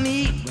want to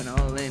meet when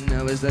all they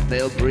know is that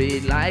they'll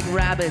breed like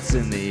rabbits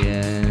in the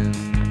end.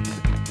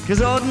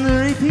 'Cause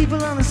ordinary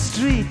people on the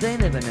street, they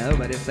never know,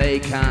 but if they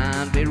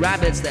can't be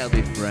rabbits, they'll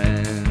be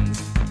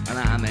friends. And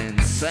I'm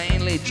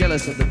insanely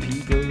jealous of the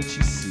people that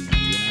you see.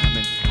 And I'm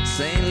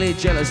insanely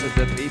jealous of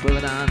the people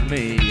that aren't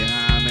me. And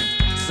I'm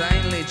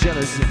insanely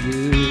jealous of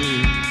you.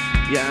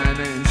 Yeah, I'm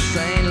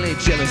insanely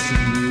jealous of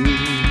you.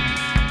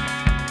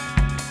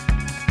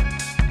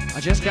 I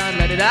just can't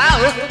let it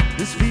out.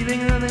 This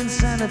feeling of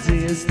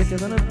insanity is thicker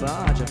than a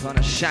barge upon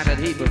a shattered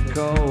heap of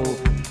coal.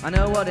 I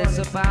know what it's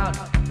about,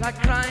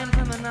 like crying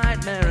from a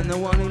nightmare, and the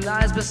one who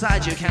lies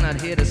beside you cannot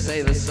hear to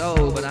save a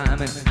soul. But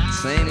I'm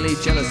insanely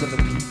jealous of the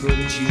people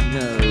that you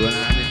know, and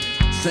I'm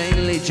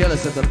insanely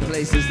jealous of the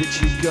places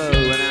that you go,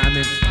 and I'm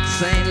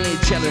insanely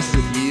jealous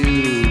of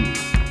you.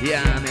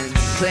 Yeah, I'm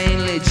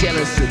insanely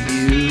jealous of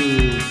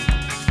you.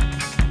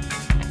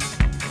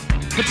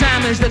 The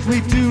damage that we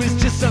do is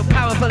just so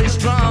powerfully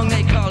strong,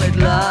 they call it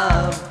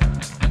love.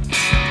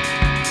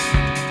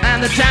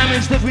 And the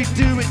damage that we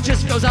do, it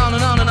just goes on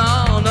and on and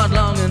on, not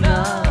long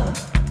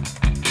enough.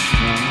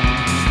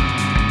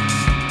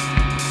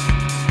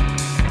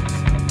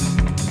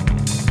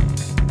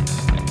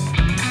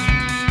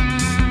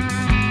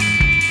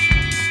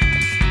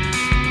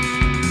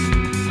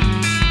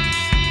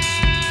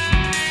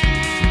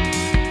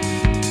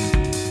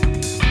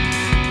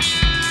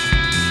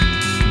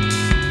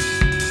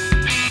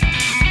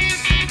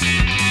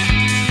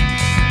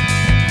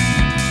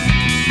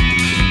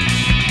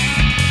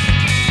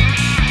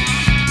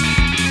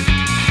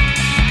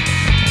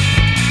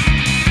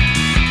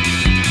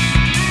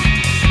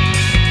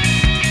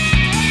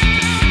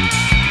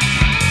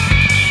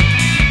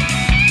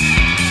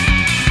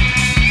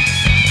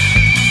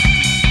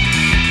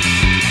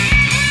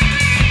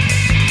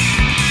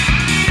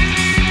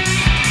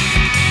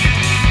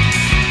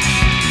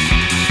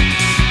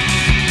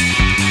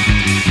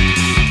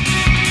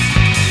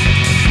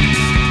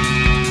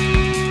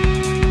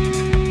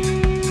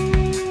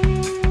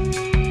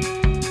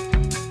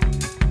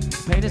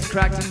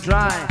 Cracked and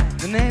dry,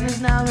 the name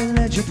is now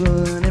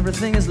illegible, and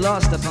everything is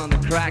lost upon the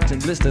cracked and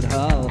blistered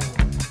hull.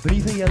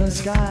 Beneath a yellow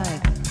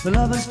sky, the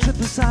lovers trip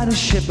beside a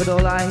ship, but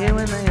all I hear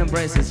when they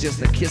embrace is just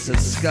the kiss of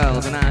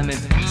skulls. And I'm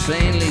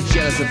insanely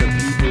jealous of the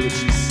people that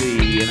you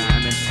see, and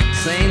I'm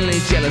insanely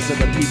jealous of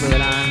the people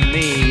that I'm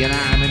me, and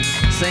I'm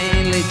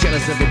insanely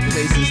jealous of the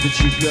places that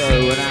you go,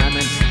 and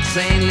I'm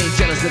insanely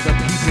jealous of the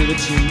people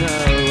that you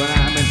know, and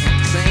I'm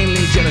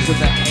insanely jealous of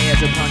the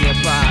hairs upon your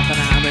back,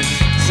 and I'm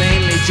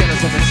insanely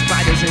jealous of the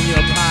spiders in your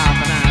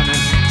path, and I'm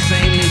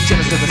insanely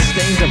jealous of the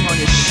stains upon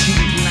your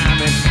sheet, and I'm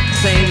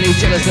insanely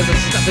jealous of the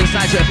stuff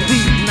inside your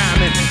feet, and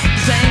I'm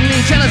insanely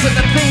jealous of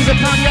the things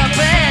upon your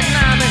bed, and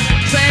I'm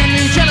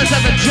insanely jealous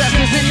of the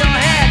dresses in your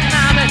head, and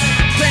I'm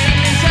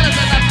insanely jealous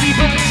of the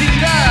people that you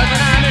love,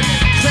 and I'm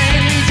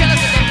insanely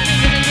jealous of the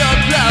fingers in your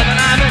glove, and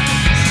I'm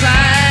insanely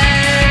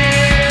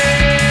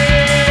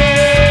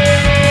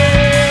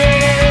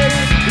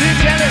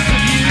jealous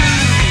of you,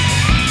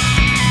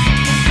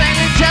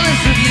 insanely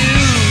jealous of you,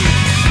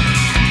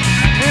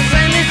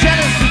 insanely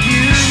jealous of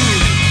you,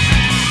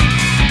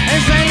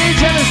 insanely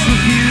jealous of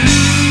you.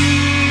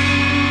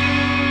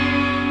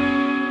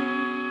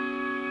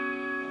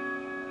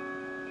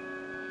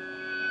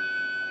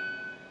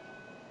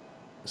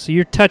 So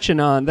you're touching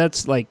on,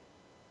 that's like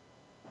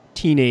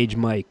teenage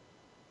Mike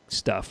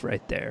stuff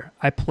right there.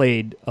 I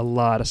played a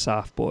lot of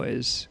Soft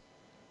Boys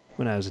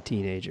when I was a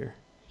teenager.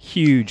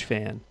 Huge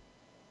fan.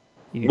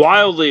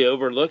 Wildly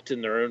overlooked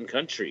in their own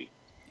country.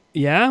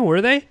 Yeah,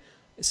 were they?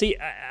 See,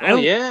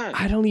 yeah.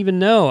 I don't even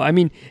know. I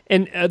mean,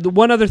 and the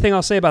one other thing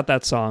I'll say about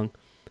that song,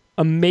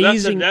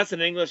 amazing. That's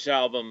an English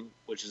album,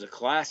 which is a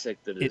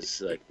classic that is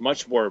like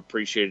much more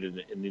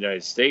appreciated in the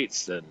United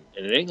States than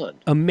in England.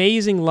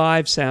 Amazing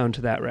live sound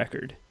to that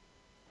record.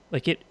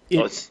 Like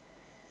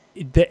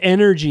the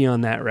energy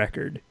on that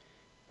record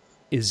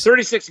is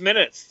 36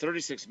 minutes.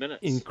 36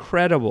 minutes.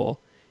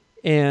 Incredible.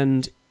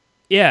 And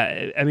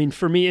yeah, I mean,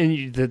 for me,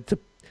 and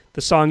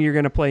the song you're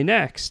going to play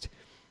next,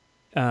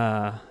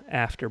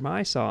 after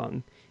my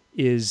song,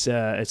 is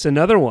it's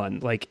another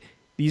one. Like,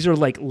 these are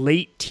like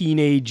late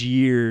teenage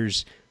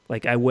years.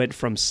 Like, I went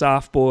from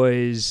Soft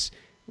Boys,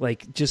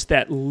 like just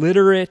that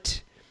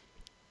literate,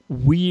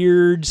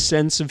 weird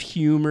sense of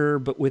humor,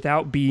 but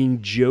without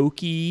being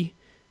jokey.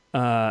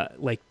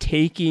 Like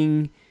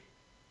taking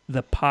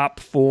the pop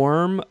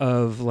form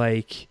of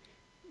like,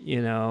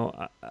 you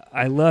know,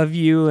 I love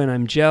you and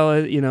I'm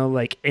jealous, you know,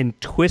 like, and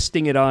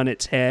twisting it on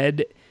its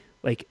head.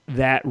 Like,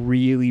 that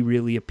really,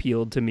 really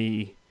appealed to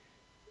me,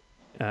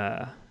 you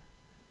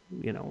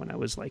know, when I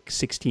was like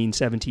 16,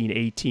 17,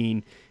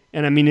 18.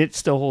 And I mean, it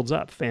still holds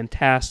up.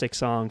 Fantastic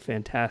song,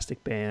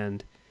 fantastic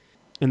band.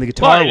 And the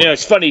guitar. Well, you know,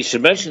 it's funny you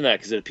should mention that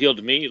because it appealed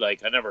to me.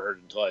 Like, I never heard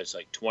it until I was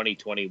like 20,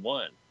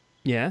 21.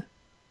 Yeah.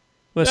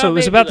 Well, so it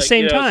was about the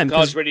same time.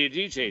 College radio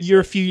DJ. You're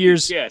a few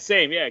years. Yeah,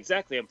 same. Yeah,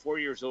 exactly. I'm 4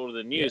 years older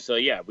than you. Yeah. So,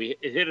 yeah, it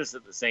hit us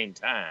at the same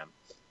time.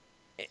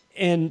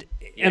 And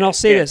I'll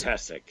say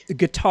fantastic. This.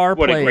 Guitar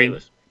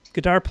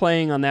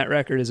playing on that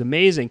record is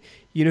amazing.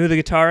 You know who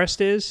the guitarist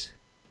is?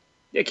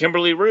 Yeah,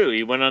 Kimberly Rue.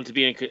 He went on to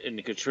be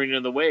in Katrina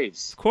and the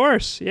Waves. Of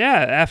course,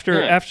 yeah.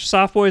 After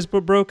Soft Boys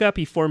broke up,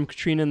 he formed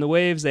Katrina and the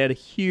Waves. They had a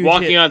huge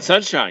Walking on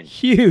Sunshine.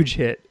 Huge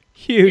hit.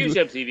 Huge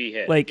MTV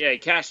hit. Like, yeah, he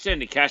cashed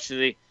in.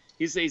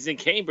 He's in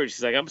Cambridge.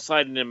 He's like, I'm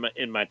sliding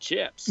in my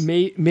chips.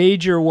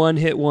 Major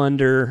one-hit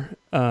wonder.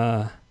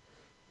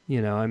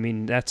 You know, I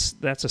mean, that's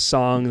a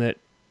song that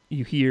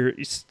you hear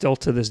still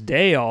to this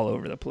day all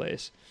over the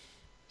place.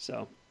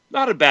 So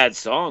Not a bad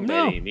song by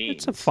no, any means.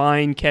 it's a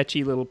fine,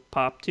 catchy little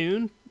pop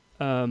tune.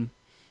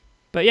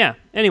 But yeah.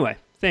 Anyway,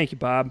 thank you,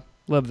 Bob.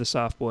 Love the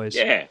Soft Boys.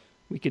 Yeah,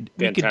 we could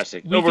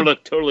fantastic. We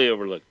Overlooked, totally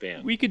overlooked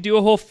band. we could do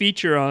a whole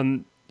feature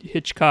on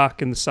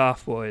Hitchcock and the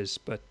Soft Boys,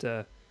 but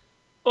Well,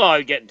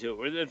 I'll get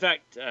into it. In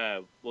fact,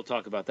 we'll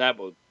talk about that,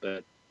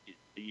 but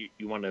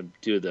you want to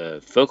do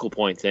the focal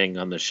point thing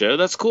on the show?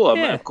 That's cool.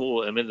 Yeah. I'm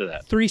cool. I'm into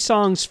that. 3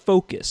 songs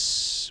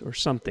focus or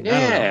something. I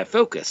don't know. Yeah,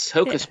 focus.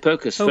 Hocus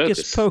pocus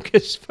Hocus focus.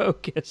 pocus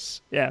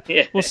focus. Yeah.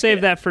 Yeah. We'll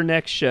save that for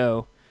next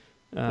show.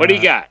 What do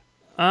you got?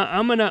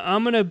 I'm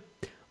gonna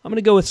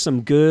go with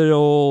some good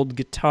old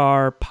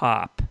guitar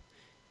pop,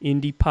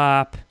 indie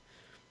pop.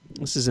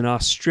 This is an I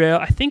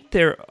think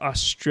they're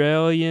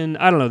Australian.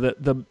 I don't know.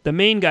 The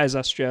main guy's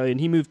Australian.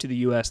 He moved to the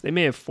U.S. They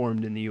may have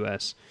formed in the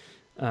U.S.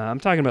 I'm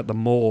talking about the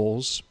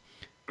Moles,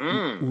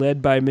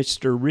 led by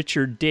Mr.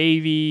 Richard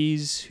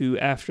Davies, who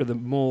after the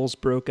Moles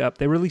broke up,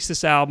 they released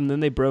this album,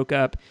 then they broke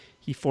up.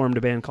 He formed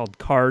a band called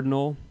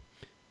Cardinal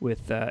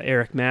with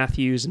Eric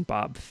Matthews and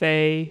Bob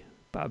Fay.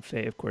 Bob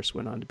Fay, of course,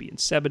 went on to be in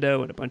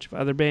Sebadoh and a bunch of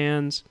other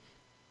bands.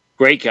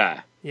 Great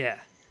guy. Yeah.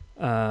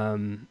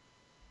 And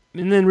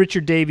then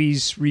Richard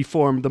Davies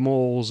reformed the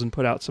Moles and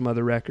put out some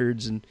other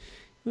records, and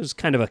it was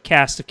kind of a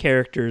cast of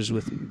characters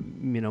with,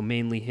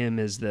 mainly him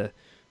as the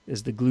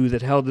glue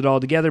that held it all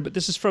together. But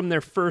this is from their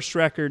first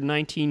record,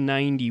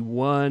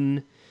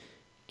 1991.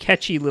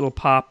 Catchy little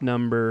pop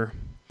number.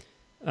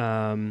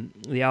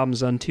 The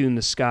album's Untune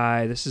the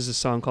Sky. This is a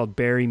song called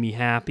Bury Me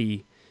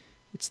Happy.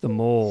 It's the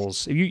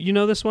Moles. You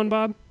know this one,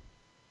 Bob?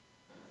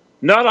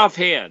 Not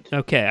offhand.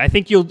 Okay, I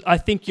think you'll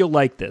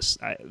like this.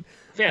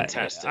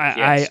 Fantastic.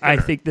 I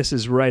think this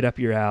is right up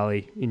your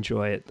alley.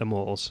 Enjoy it, the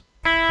Moles.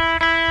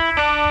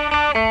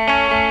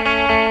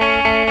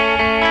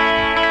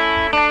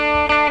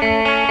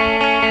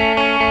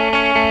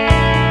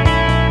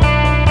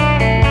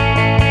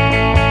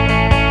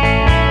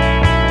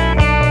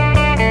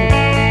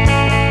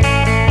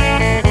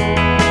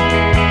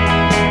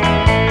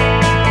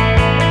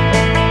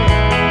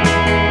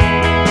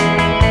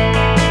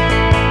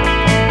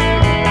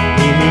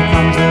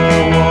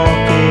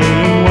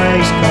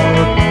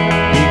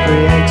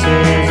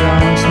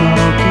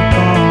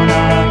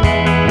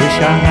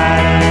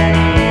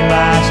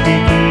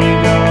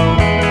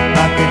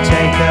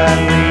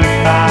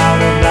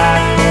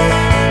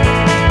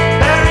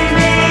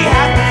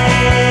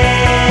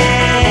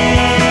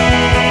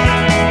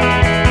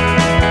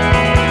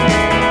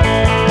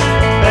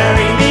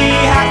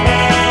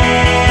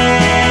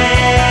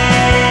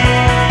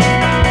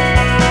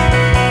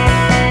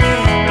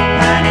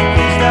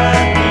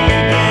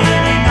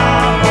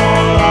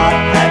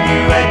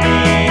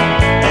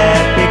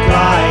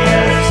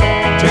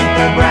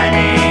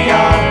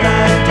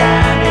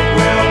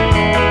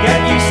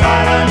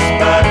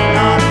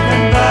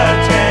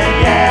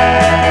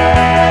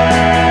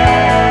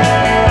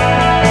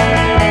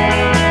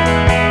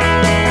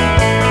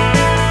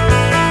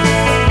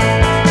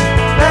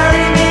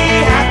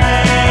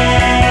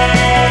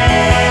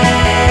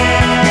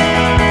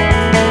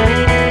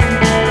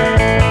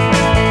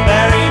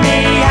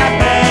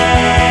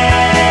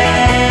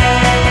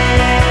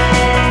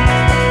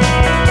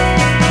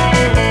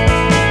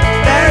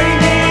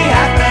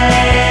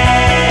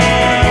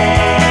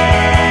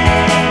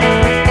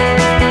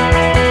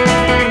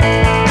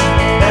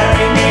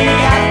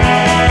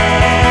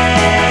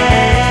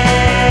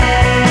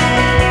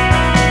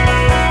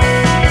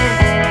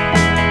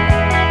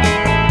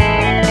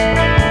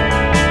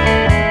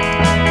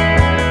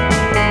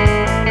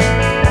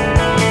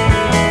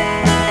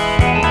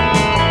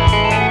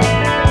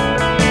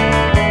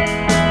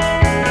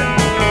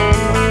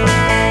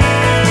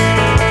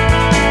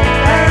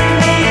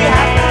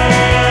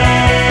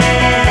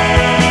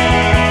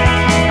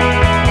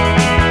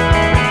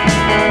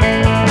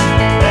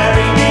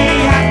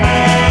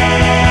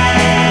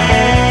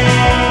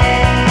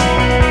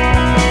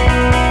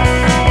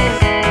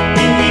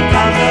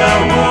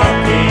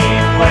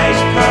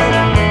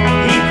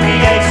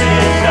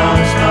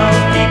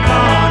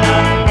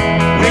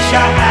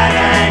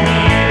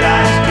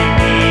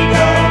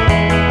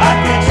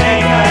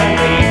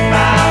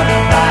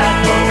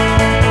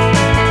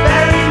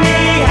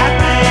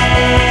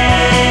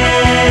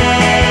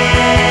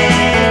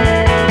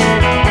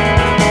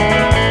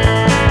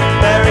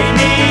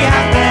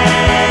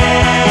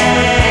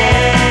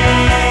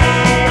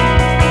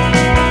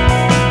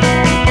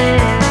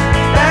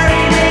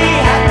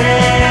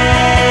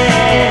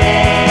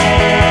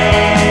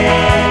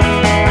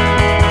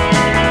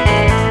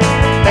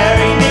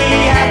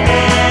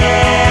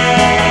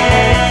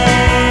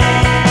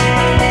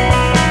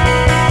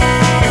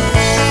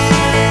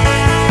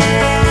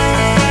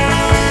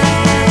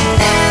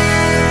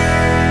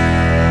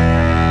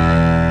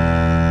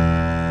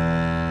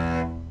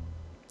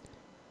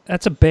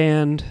 That's a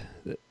band,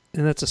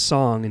 and that's a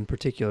song in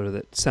particular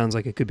that sounds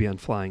like it could be on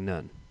Flying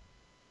Nun.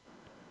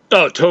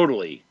 Oh,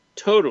 totally.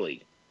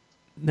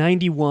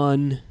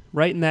 91,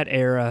 right in that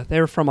era. They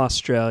were from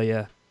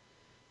Australia.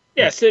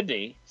 Yeah,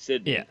 Sydney.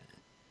 Yeah.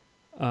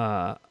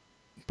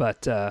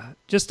 But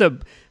just a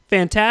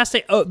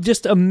fantastic,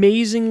 just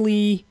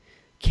amazingly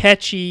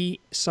catchy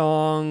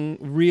song,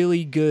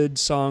 really good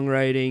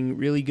songwriting,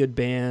 really good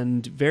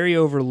band, very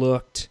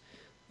overlooked.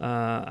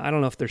 I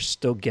don't know if they're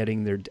still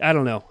getting their. I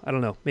don't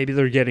know. Maybe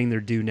they're getting their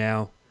due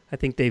now. I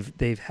think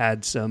they've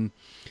had some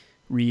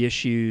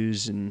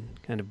reissues and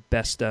kind of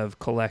best of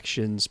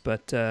collections,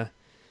 but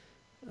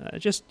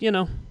just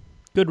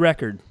good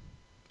record.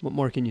 What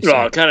more can you say?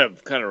 Well, it kind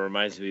of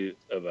reminds me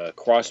of a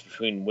cross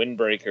between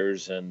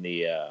Windbreakers and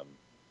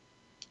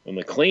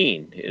the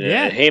Clean.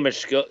 Yeah.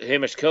 Hamish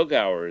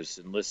Kilgour is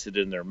enlisted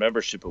in their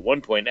membership at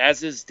one point,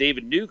 as is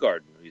David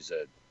Newgarden, who's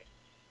an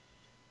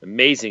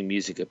amazing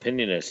music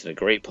opinionist and a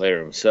great player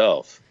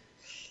himself.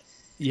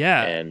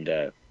 Yeah,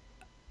 and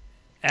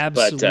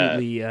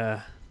absolutely,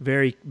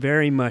 very,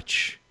 very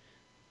much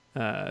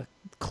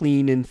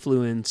Clean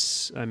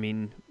influence. I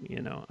mean,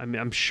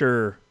 I'm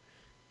sure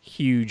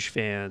huge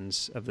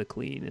fans of the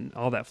Clean and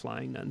all that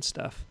Flying Nun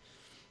stuff.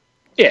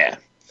 Yeah,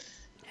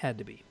 had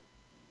to be.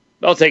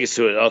 I'll take us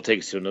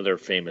to another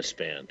famous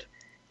band.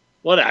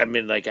 Well, I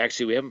mean,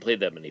 actually, we haven't played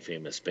that many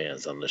famous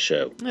bands on the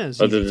show,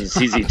 other than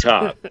ZZ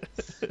Top.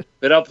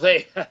 But I'll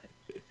play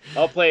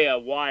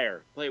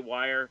Wire. Play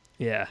Wire.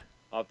 Yeah.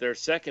 Off their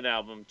second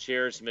album,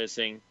 Chairs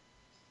Missing,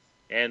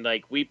 and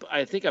I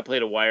think I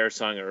played a Wire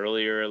song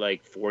earlier,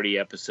 40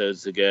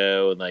 episodes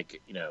ago, and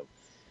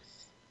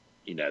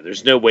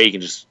there's no way you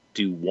can just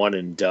do one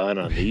and done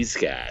on these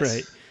guys.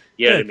 Right.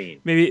 You know what I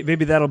mean?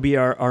 Maybe that'll be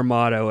our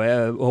motto: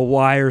 a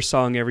Wire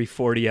song every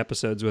 40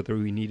 episodes, whether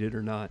we need it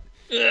or not.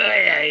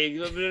 Yeah,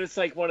 it's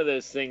one of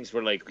those things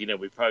where, we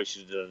probably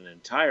should have done an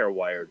entire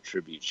Wire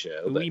tribute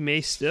show. But, we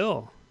may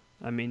still.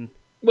 I mean,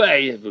 well,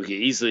 yeah, we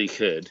easily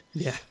could.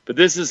 Yeah. But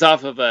this is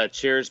off of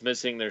Chairs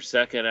Missing, their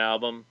second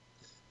album,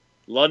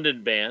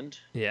 London band.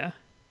 Yeah.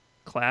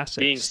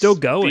 Classic. Still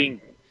going.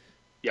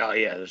 Yeah,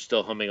 they're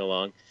still humming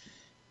along.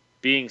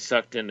 Being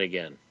Sucked In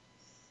Again.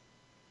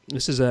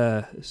 This is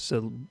a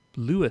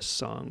Lewis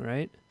song,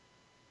 right?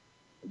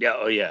 Yeah.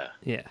 Oh, yeah.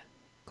 Yeah.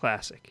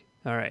 Classic.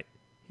 All right.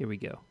 Here we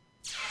go.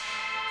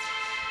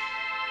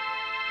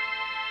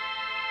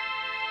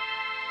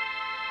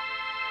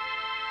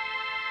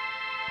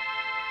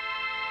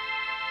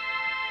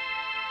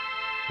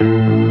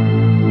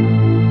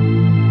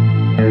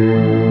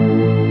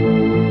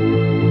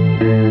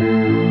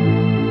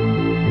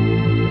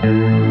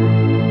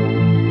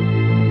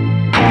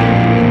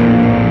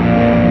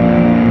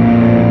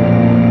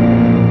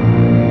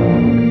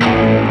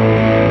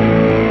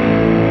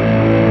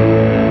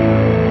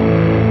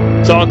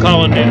 It's all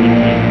Colin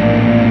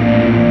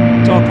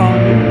Newman. It's all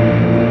Colin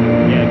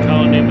Newman? Yeah,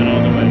 Colin Newman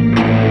all the way.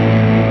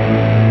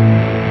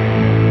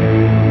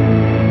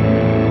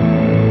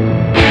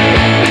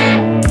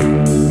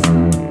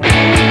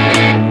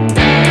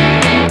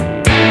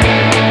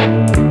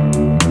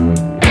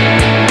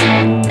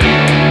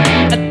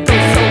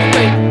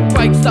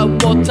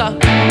 Water,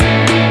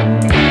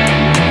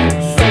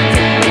 salted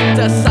with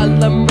a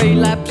solemn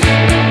relapse.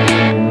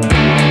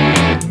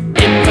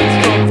 Infants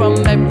drawn from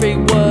every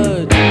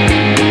word.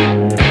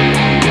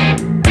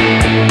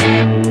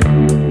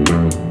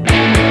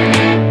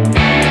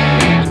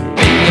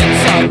 Being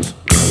sucked,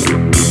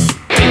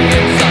 in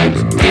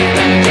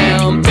a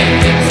gown,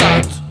 being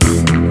sucked,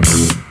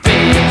 in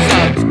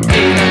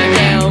a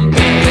gown,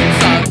 being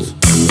sucked,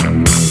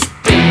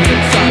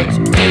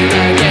 in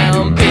a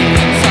gown,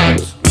 being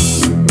sucked.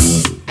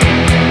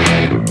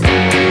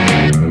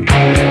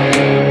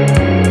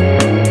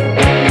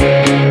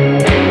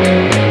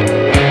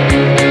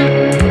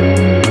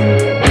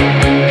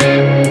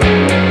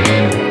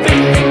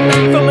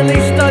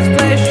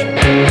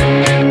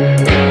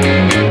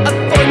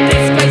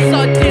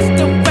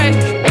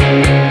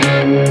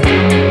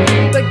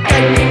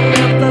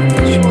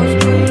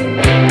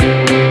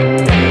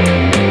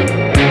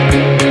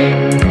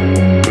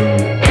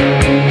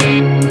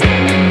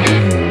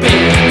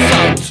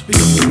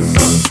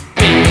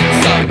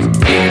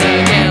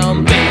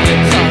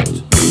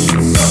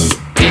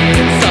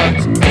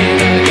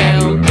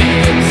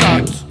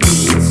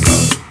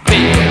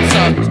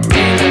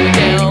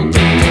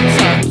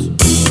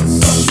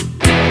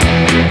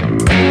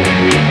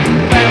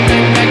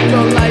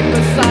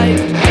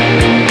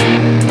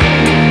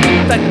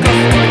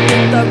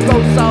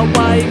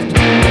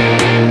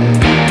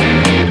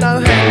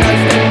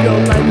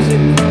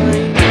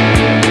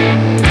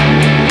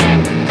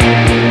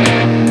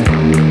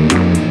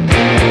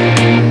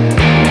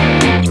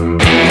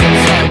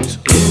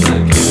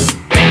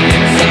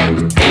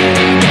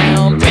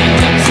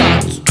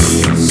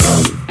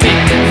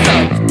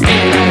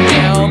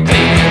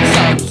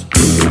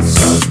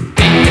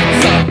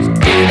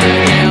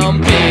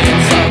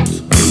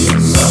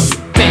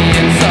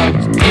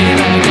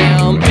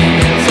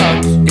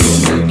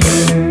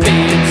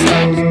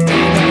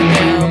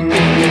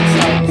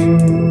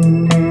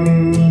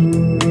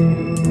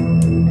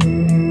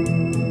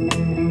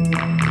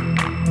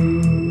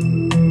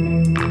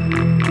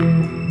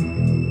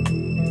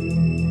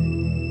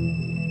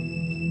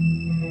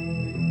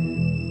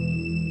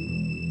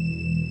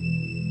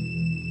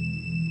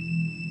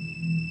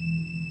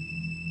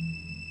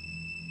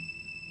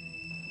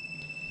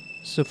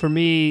 So for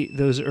me,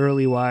 those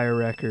early Wire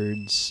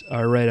records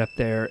are right up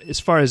there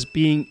as far as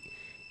being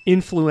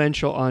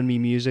influential on me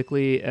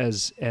musically,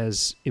 as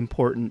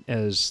important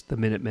as the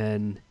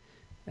Minutemen,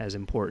 as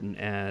important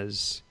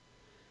as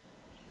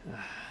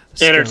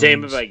the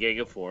Entertainment Stones. by Gang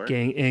of Four.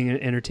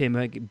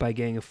 Entertainment by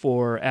Gang of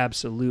Four,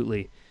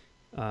 absolutely.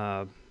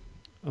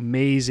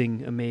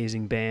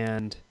 Amazing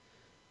band,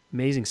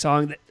 amazing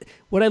song.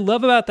 What I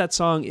love about that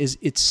song is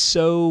it's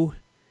so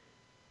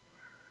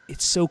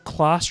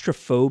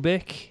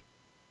claustrophobic.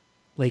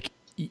 Like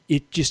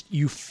it just,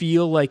 you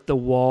feel like the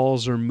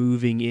walls are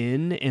moving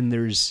in, and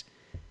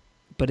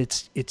but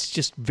it's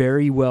just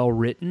very well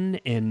written,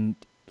 and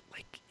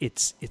like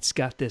it's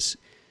got this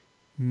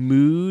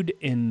mood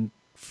and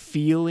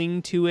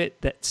feeling to it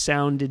that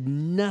sounded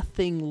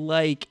nothing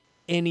like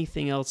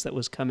anything else that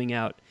was coming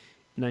out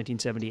in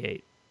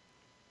 1978.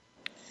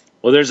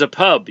 Well, there's a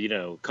pub,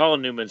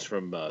 Colin Newman's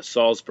from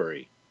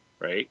Salisbury,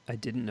 right? I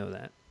didn't know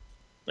that.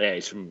 Yeah,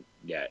 he's from,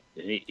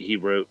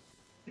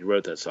 he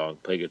wrote that song,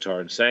 played guitar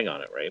and sang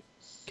on it, right?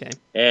 Okay.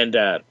 And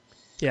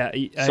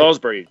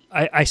Salisbury.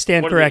 I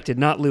stand One corrected,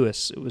 not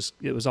Lewis.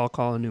 It was all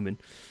Colin Newman.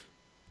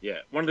 Yeah,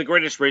 one of the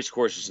greatest race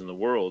courses in the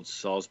world,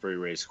 Salisbury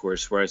Race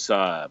Course, where I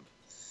saw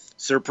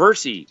Sir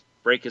Percy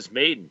break his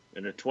maiden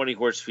in a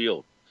 20-horse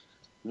field.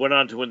 He went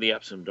on to win the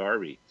Epsom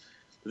Derby.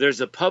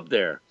 There's a pub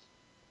there.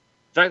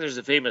 In fact, there's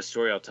a famous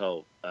story I'll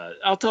tell.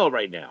 I'll tell it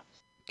right now.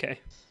 Okay.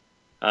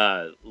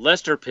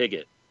 Lester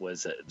Piggott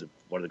was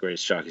one of the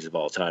greatest jockeys of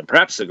all time,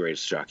 perhaps the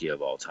greatest jockey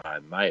of all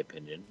time, in my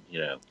opinion.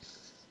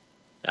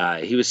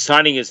 He was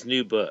signing his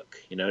new book.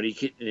 And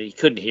he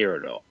couldn't hear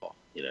it all.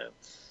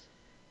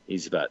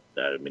 He's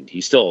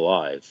he's still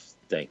alive,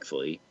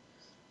 thankfully.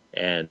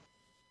 And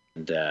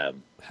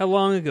how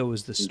long ago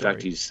was this story?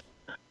 In fact,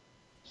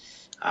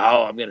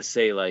 I'm going to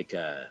say it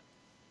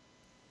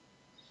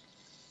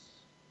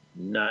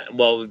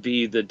would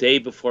be the day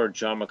before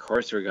John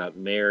MacArthur got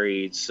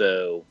married,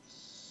 so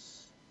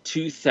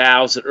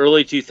 2000,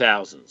 early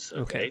 2000s.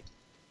 Okay.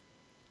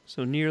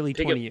 So nearly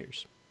 20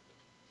 years.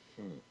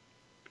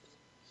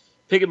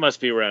 Piggott must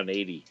be around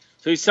 80.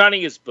 So he's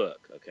signing his book,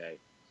 okay?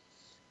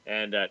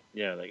 And, I'm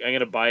going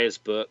to buy his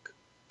book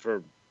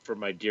for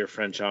my dear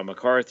friend John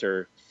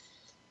MacArthur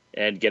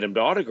and get him to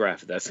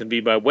autograph it. That's going to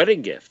be my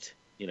wedding gift.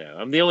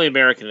 I'm the only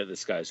American at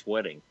this guy's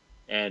wedding.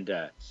 And,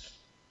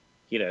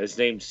 his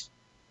name's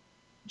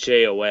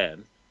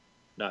Jon,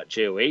 not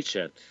John.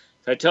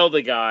 So I tell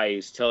the guy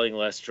who's telling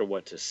Lester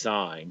what to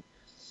sign,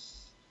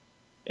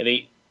 and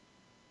he,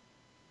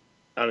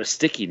 on a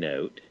sticky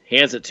note,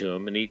 hands it to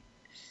him, and he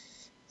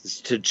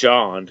says to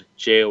John,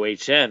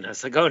 John. I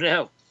was like, oh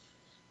no.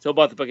 So I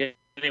bought the book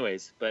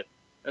anyways, but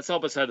that's all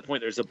beside the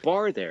point. There's a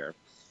bar there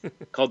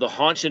called the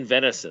Haunch and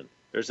Venison.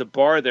 There's a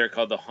bar there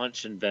called the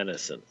Haunch and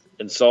Venison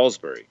in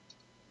Salisbury,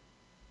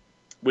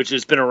 which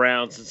has been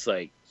around since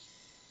the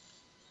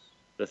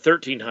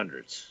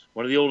 1300s.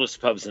 One of the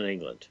oldest pubs in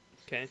England.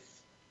 Okay.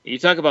 You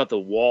talk about the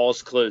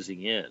walls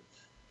closing in.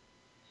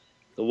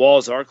 The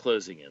walls are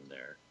closing in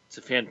there. It's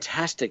a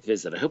fantastic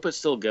visit. I hope it's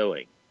still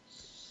going.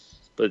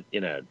 But,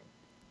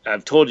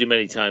 I've told you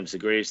many times the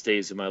greatest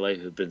days of my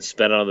life have been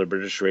spent on the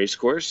British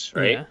racecourse,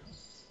 right? Yeah.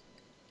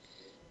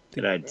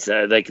 And I'd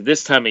say,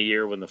 this time of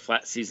year when the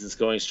flat season's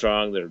going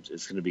strong,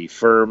 it's going to be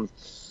firm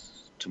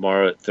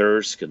tomorrow at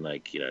Thirsk, and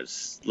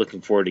just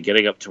looking forward to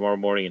getting up tomorrow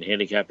morning and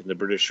handicapping the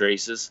British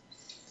races.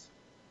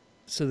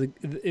 So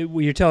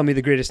you're telling me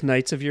the greatest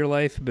nights of your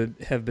life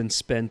have been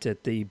spent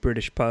at the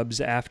British pubs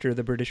after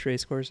the British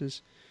race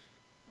courses?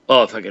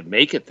 Oh, if I could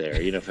make it there,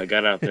 if I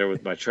got out there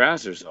with my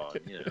trousers on,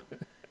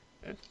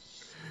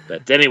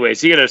 But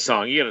anyways, you got a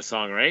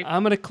song, right?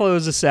 I'm gonna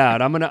close this out.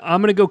 I'm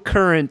gonna go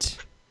current.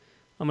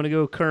 I'm gonna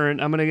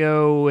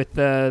go with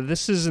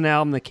this is an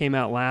album that came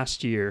out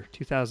last year,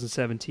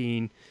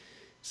 2017.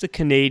 It's a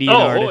Canadian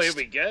artist.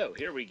 Oh,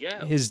 here we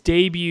go. His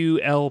debut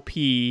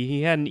LP.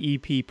 He had an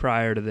EP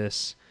prior to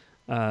this.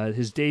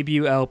 His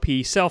debut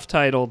LP,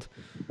 self-titled.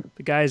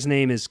 The guy's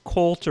name is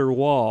Colter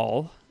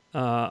Wall.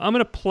 I'm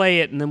going to play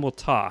it and then we'll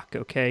talk,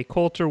 okay?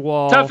 Colter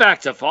Wall. Tough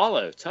act to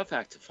follow.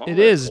 It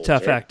is a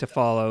tough act to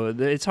follow.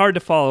 It's hard to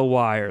follow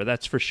Wire,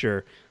 that's for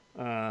sure.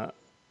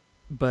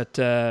 But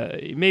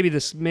maybe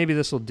this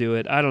will do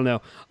it. I don't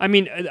know. I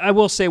mean, I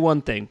will say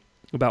one thing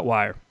about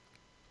Wire.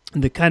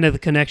 The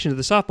connection to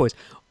the Soft Boys.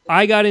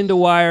 I got into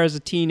Wire as a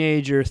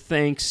teenager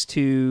thanks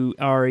to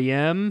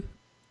R.E.M.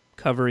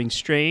 covering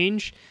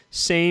Strange.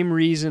 Same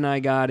reason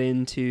I got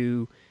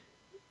into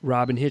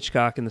Robin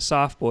Hitchcock and the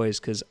Soft Boys,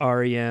 because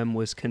R.E.M.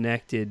 was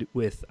connected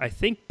with, I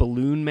think,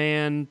 Balloon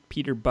Man.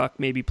 Peter Buck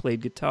maybe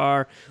played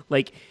guitar.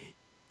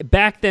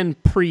 Back then,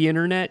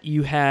 pre-internet,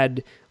 you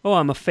had,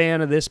 I'm a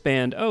fan of this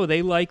band. Oh,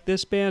 they like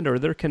this band, or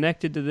they're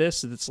connected to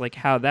this. It's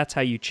that's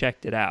how you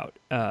checked it out.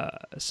 Gang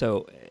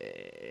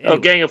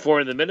of Four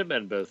and the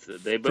Minutemen both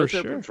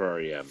opened for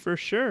R.E.M. For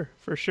sure.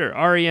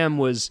 R.E.M.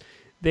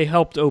 they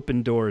helped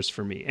open doors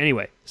for me.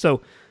 Anyway,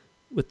 so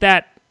with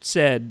that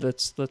said,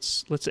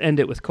 let's end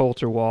it with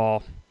Colter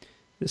Wall.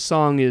 This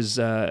song is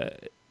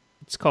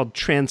it's called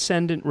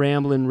Transcendent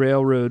Ramblin'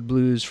 Railroad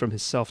Blues from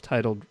his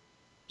self-titled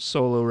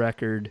solo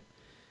record.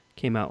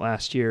 Came out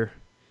last year.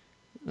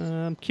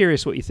 I'm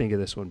curious what you think of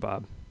this one,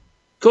 Bob.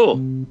 Cool.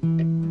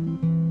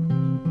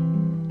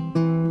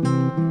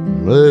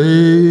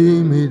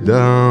 Lay me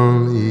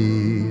down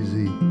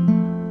easy,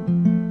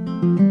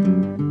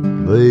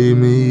 lay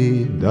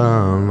me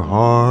down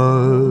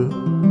hard,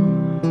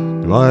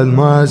 light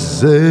my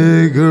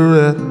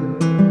cigarette,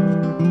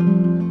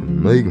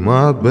 and make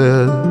my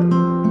bed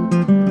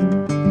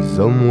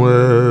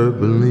somewhere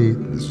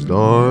beneath the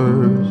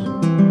stars.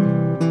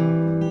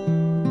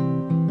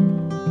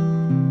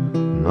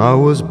 And I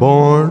was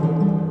born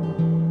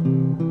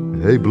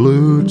a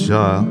blue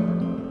child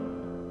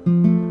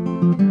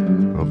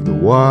of the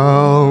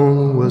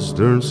wild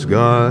western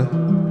sky,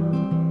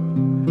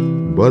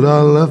 but I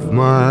left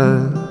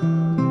my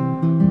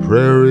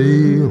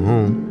prairie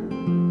home,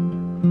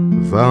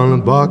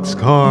 found a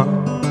boxcar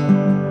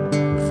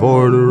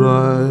for to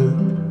ride.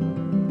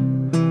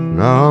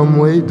 Now I'm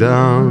way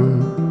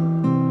down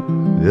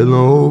in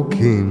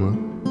Okemah,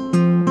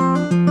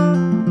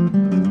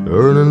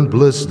 earning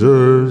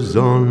blisters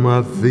on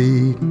my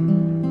feet,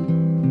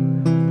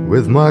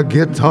 with my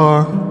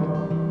guitar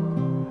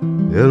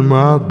and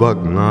my buck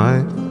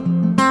knife,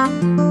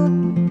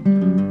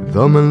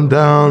 thumbing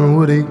down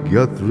Woody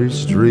Guthrie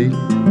Street.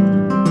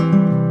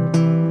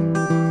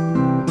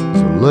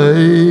 So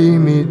lay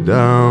me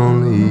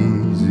down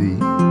easy,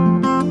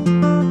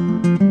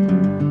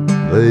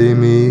 lay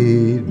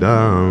me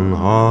down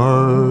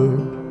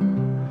hard,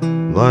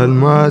 light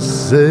my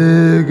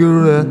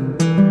cigarette,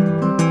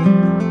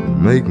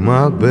 make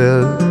my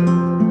bed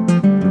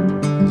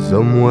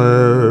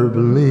somewhere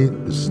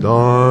beneath the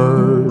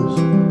stars.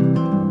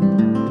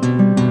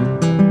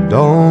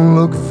 Don't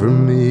look for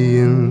me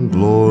in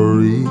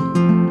glory,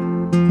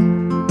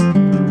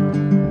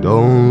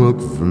 don't look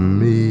for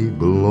me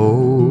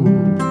below,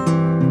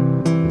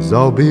 'cause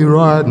I'll be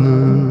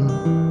riding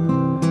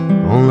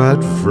on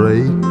that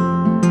freight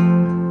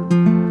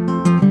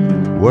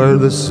where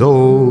the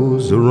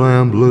souls of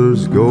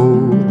ramblers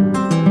go.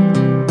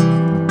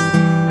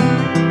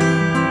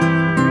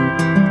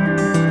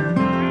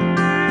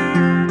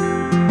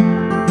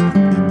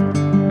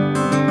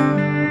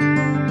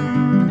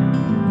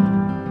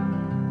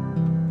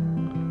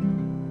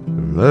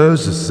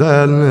 There's a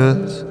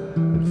sadness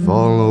that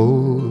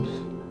follows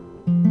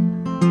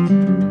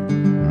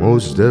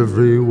most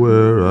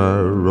everywhere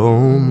I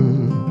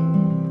roam.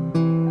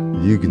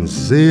 You can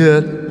see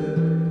it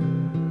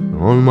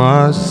on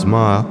my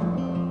smile,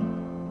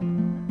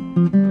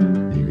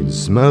 you can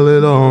smell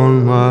it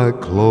on my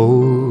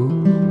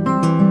clothes.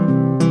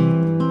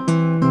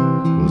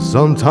 Well,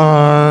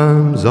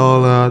 sometimes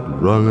I'll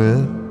outrun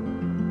it,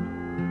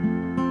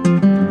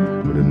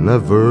 but it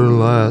never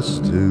lasts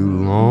too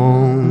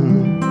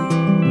long.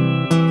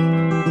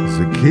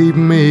 So keep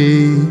me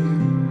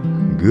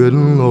good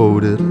and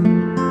loaded,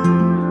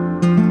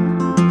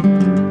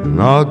 and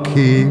I'll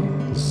keep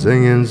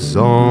singing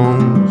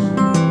songs.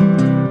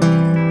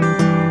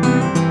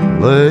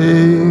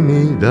 Lay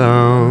me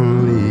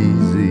down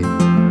easy,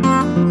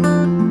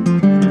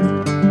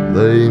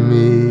 lay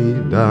me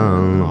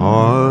down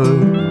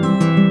hard,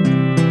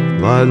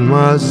 light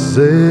my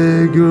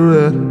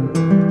cigarette,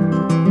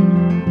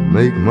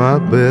 make my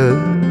bed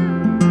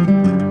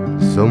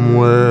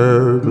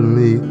somewhere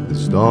beneath the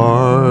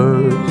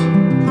stars.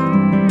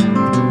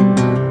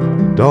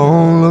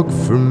 Don't look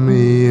for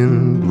me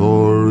in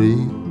glory,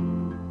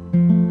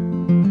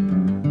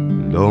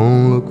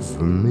 don't look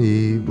for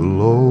me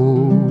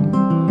below,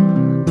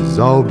 'cause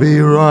I'll be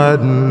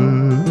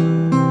riding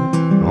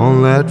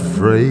on that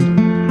freight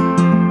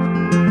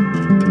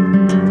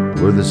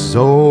where the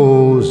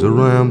souls of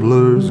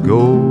ramblers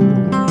go.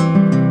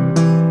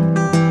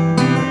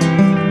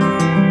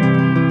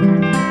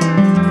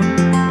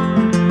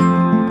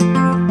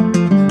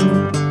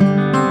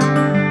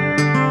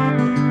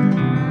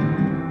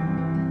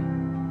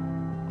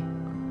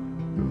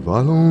 If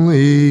I don't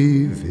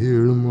leave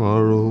here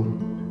tomorrow,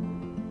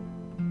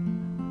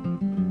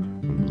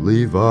 I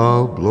believe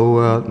I'll blow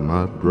out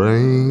my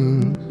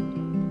brains.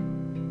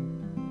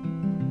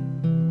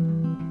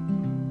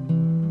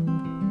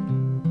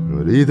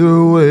 But either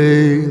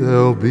way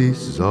there'll be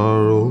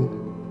sorrow,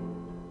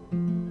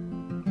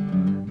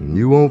 and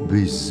you won't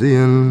be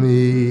seeing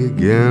me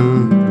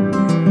again.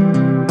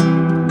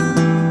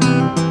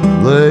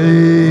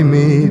 Lay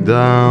me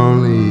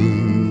down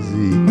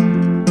easy,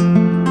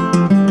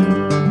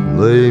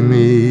 lay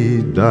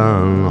me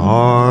down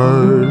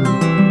hard,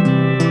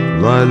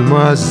 light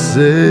my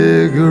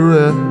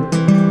cigarette,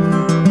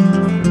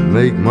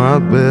 make my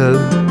bed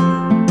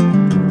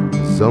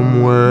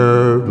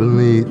somewhere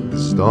beneath the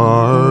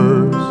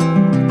stars.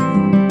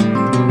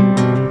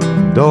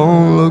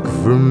 Don't look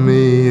for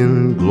me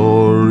in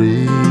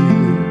glory,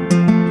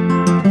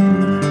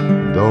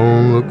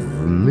 don't look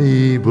for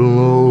me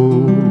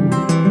below,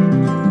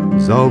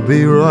 'cause I'll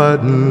be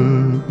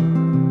riding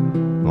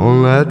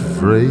on that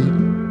freight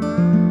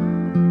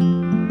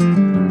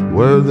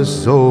where the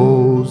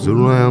souls of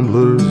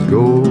ramblers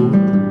go.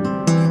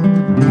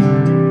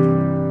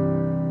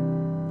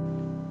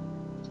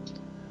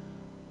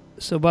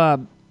 So,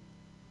 Bob,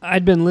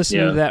 I'd been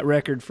listening Yeah. to that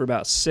record for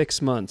about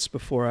 6 months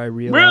before I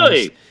realized.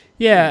 Really?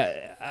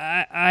 Yeah,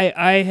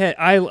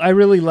 I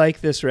really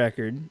like this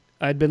record.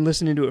 I'd been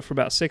listening to it for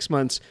about 6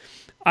 months.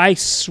 I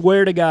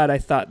swear to God, I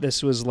thought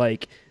this was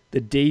like the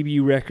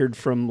debut record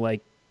from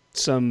like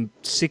some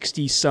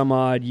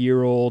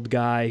 60-some-odd-year-old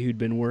guy who'd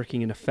been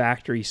working in a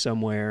factory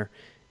somewhere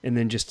and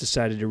then just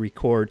decided to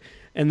record.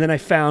 And then I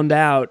found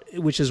out,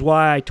 which is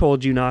why I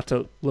told you not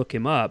to look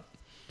him up,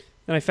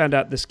 and I found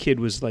out this kid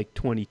was like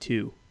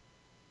 22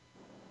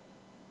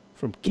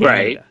 from Canada.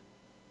 Right.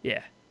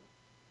 Yeah.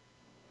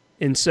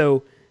 And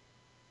so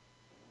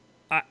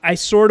I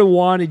sort of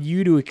wanted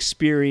you to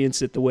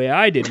experience it the way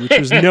I did, which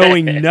was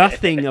knowing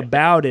nothing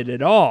about it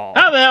at all.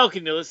 How the hell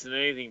can you listen to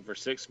anything for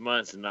 6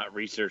 months and not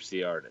research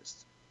the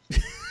artist?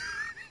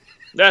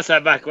 That's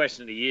my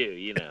question to you,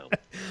 you know.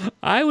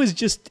 I was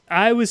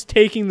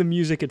taking the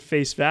music at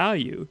face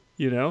value,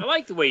 you I know?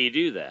 like the way you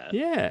do that.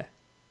 Yeah.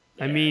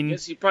 I Yeah, mean, I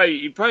guess you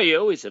probably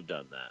always have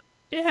done that.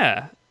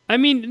 yeah. I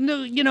mean,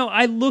 no, you know,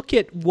 I look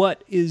at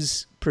what is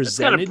It's kind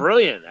presented. of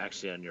brilliant,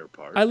 actually, on your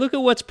part. I look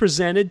at what's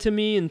presented to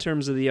me in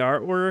terms of the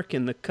artwork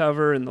and the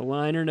cover and the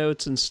liner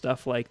notes and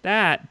stuff like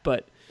that,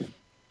 but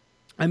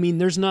I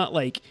mean, it's not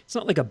like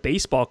a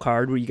baseball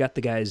card where you got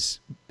the guy's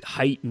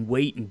height and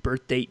weight and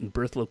birth date and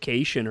birth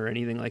location or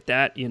anything like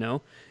that, you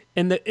know.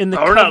 And the we're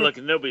cover, not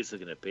looking. Nobody's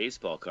looking at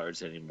baseball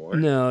cards anymore.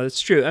 No,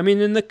 it's true. I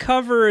mean, and the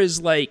cover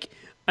is like,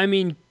 I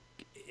mean,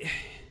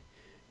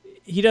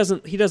 he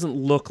doesn't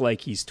look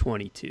like he's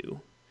 22.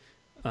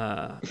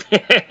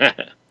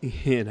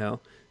 You know.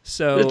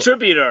 So The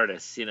tribute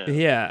artist, you know.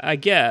 yeah, I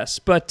guess.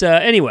 But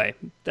anyway,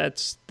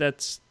 that's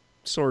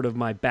sort of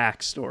my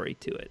backstory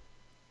to it.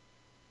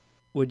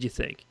 What'd you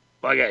think?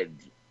 Well,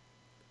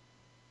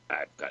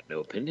 I've got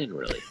no opinion,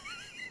 really.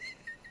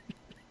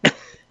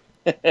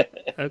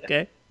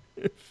 Okay,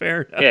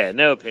 fair enough. Yeah,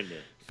 no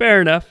opinion.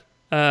 Fair enough.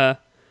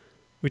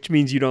 Which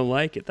means you don't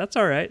like it. That's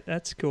all right.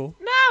 That's cool.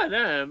 No,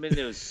 I mean,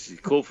 it was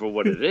cool for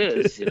what it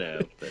is, you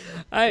know. But,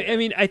 I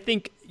mean, I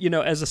think, you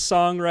know, as a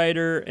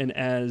songwriter and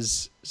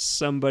as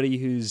somebody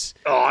who's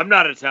I'm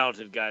not a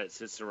talented guy that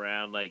sits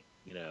around like,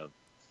 you know.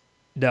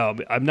 no,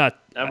 I'm not.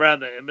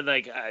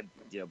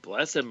 You know,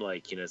 bless him,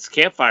 like, you know, it's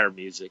campfire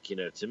music, you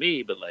know, to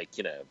me, but like,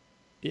 you know.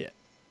 Yeah.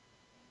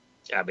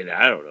 I mean,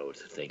 I don't know what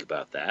to think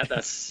about that.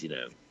 That's, you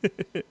know.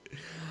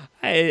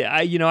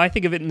 I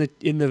think of it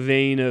in the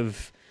vein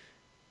of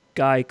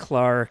Guy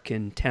Clark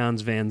and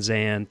Townes Van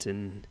Zandt,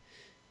 and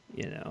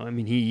you know, I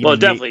mean,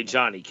 Definitely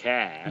Johnny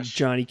Cash.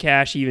 Johnny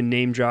Cash even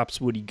name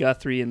drops Woody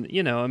Guthrie, and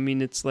you know, I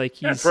mean, it's like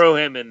Throw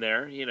him in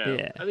there, you know.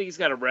 Yeah. I think he's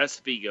got a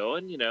recipe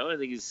going, you know. I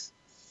think he's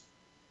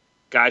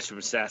guys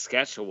from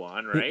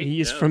Saskatchewan, right?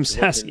 He is You know, from so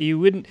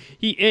Saskatchewan.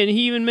 He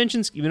even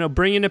mentions, you know,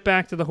 bringing it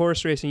back to the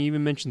horse racing. He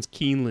even mentions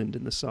Keeneland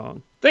in the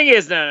song. Thing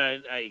is,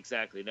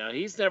 exactly. Now,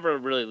 he's never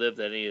really lived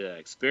any of that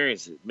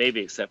experience,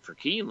 maybe except for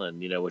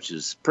Keeneland, you know, which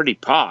is pretty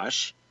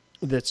posh.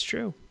 That's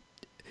true.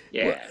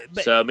 Yeah. Well,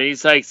 but- So, I mean,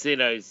 he's like, you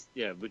know,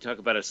 we talk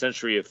about a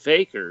century of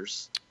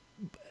fakers,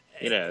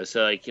 you know,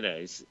 so, like, you know,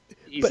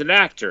 he's an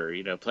actor,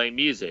 you know, playing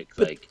music,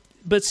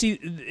 But see,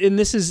 and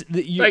this is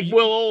like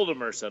Will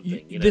Oldham or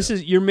something, you know.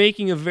 You're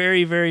making a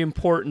very, very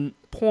important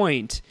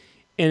point,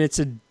 and it's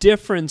a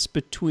difference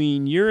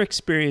between your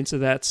experience of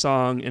that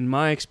song and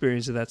my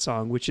experience of that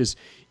song, which is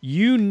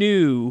you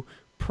knew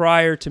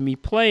prior to me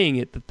playing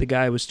it that the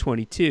guy was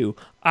 22.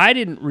 I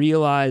didn't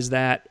realize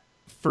that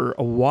for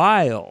a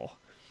while.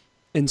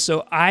 And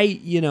so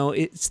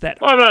it's that.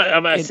 Well,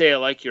 I'm not saying I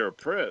like your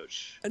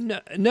approach. No,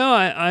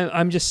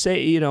 I'm just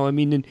saying, you know, I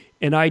mean,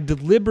 and I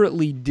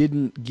deliberately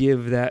didn't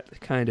give that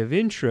kind of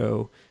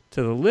intro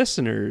to the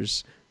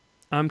listeners.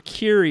 I'm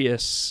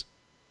curious,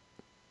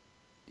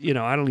 you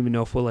know, I don't even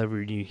know if we'll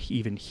ever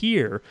even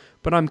hear,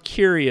 but I'm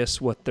curious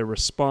what the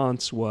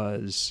response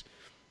was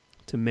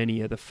to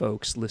many of the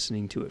folks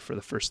listening to it for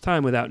the first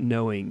time without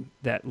knowing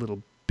that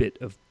little bit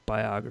of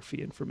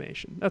biography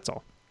information. That's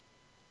all.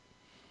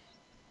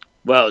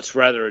 Well, it's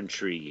rather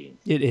intriguing.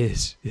 It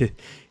is.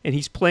 And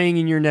he's playing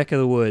in your neck of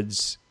the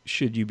woods,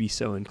 should you be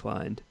so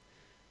inclined.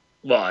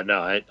 Well,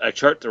 no, I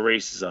chart the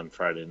races on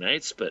Friday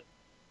nights, but...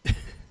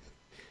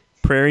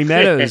 Prairie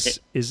Meadows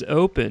is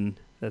open.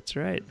 That's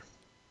right.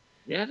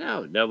 Yeah,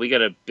 no, we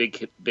got a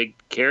big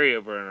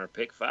carryover in our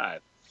pick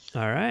 5.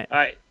 All right. All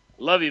right,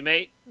 love you,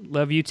 mate.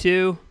 Love you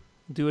too.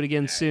 Do it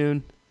again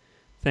soon.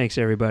 Thanks,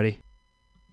 everybody.